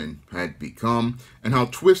woman had become and how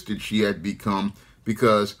twisted she had become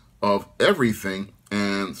because of everything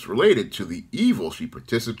and it's related to the evil she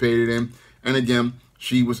participated in. And again,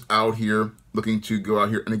 she was out here looking to go out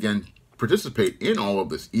here and again participate in all of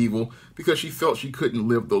this evil because she felt she couldn't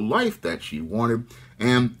live the life that she wanted.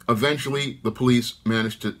 And eventually the police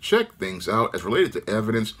managed to check things out as related to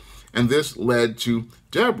evidence, and this led to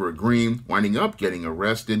Deborah Green winding up getting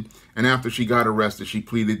arrested. And after she got arrested, she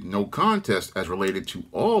pleaded no contest as related to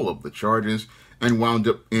all of the charges and wound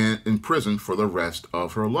up in prison for the rest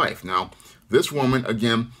of her life. Now, this woman,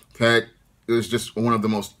 again, is just one of the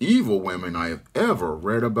most evil women I have ever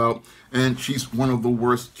read about, and she's one of the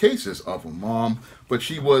worst cases of a mom, but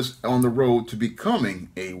she was on the road to becoming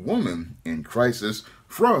a woman in crisis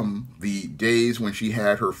from the days when she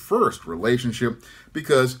had her first relationship,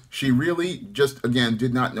 because she really just, again,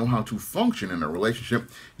 did not know how to function in a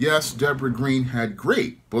relationship. Yes, Deborah Green had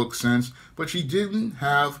great book sense, but she didn't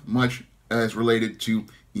have much as related to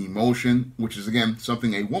emotion, which is, again,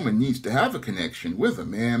 something a woman needs to have a connection with a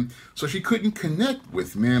man. So she couldn't connect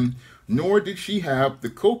with men, nor did she have the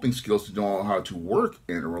coping skills to know how to work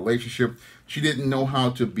in a relationship. She didn't know how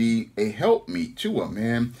to be a helpmeet to a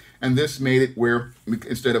man, and this made it where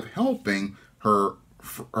instead of helping her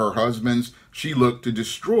husbands, she looked to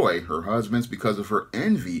destroy her husbands because of her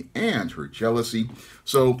envy and her jealousy.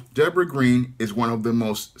 So Deborah Green is one of the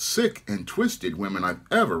most sick and twisted women I've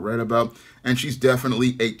ever read about, and she's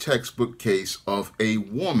definitely a textbook case of a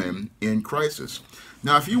woman in crisis.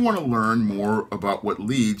 Now, if you want to learn more about what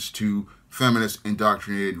leads to feminist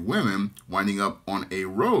indoctrinated women winding up on a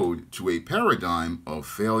road to a paradigm of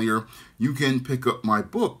failure, you can pick up my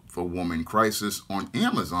book, The Woman Crisis, on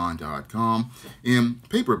Amazon.com in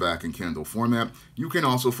paperback and Kindle format. You can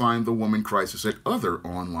also find The Woman Crisis at other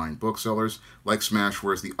online booksellers like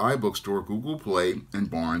Smashwords, the iBookstore, Google Play, and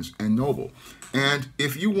Barnes & Noble. And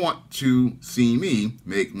if you want to see me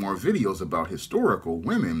make more videos about historical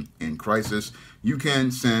women in crisis, you can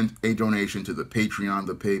send a donation to the Patreon,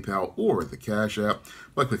 the PayPal, or the Cash App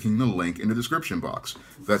by clicking the link in the description box.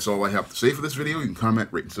 That's all I have to say for this video. You can comment,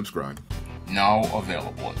 rate, and subscribe. Now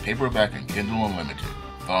available in paperback and Kindle Unlimited,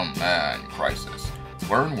 The Man Crisis.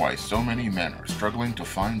 Learn why so many men are struggling to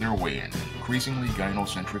find their way in an increasingly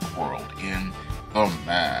gynocentric world in The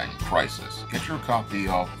Man Crisis. Get your copy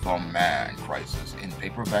of The Man Crisis in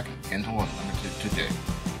paperback and Kindle Unlimited today.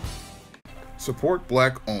 Support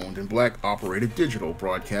Black-owned and Black-operated digital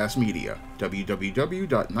broadcast media.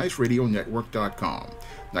 www.niceradionetwork.com.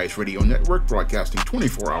 Nice Radio Network, broadcasting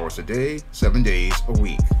 24 hours a day, 7 days a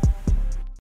week.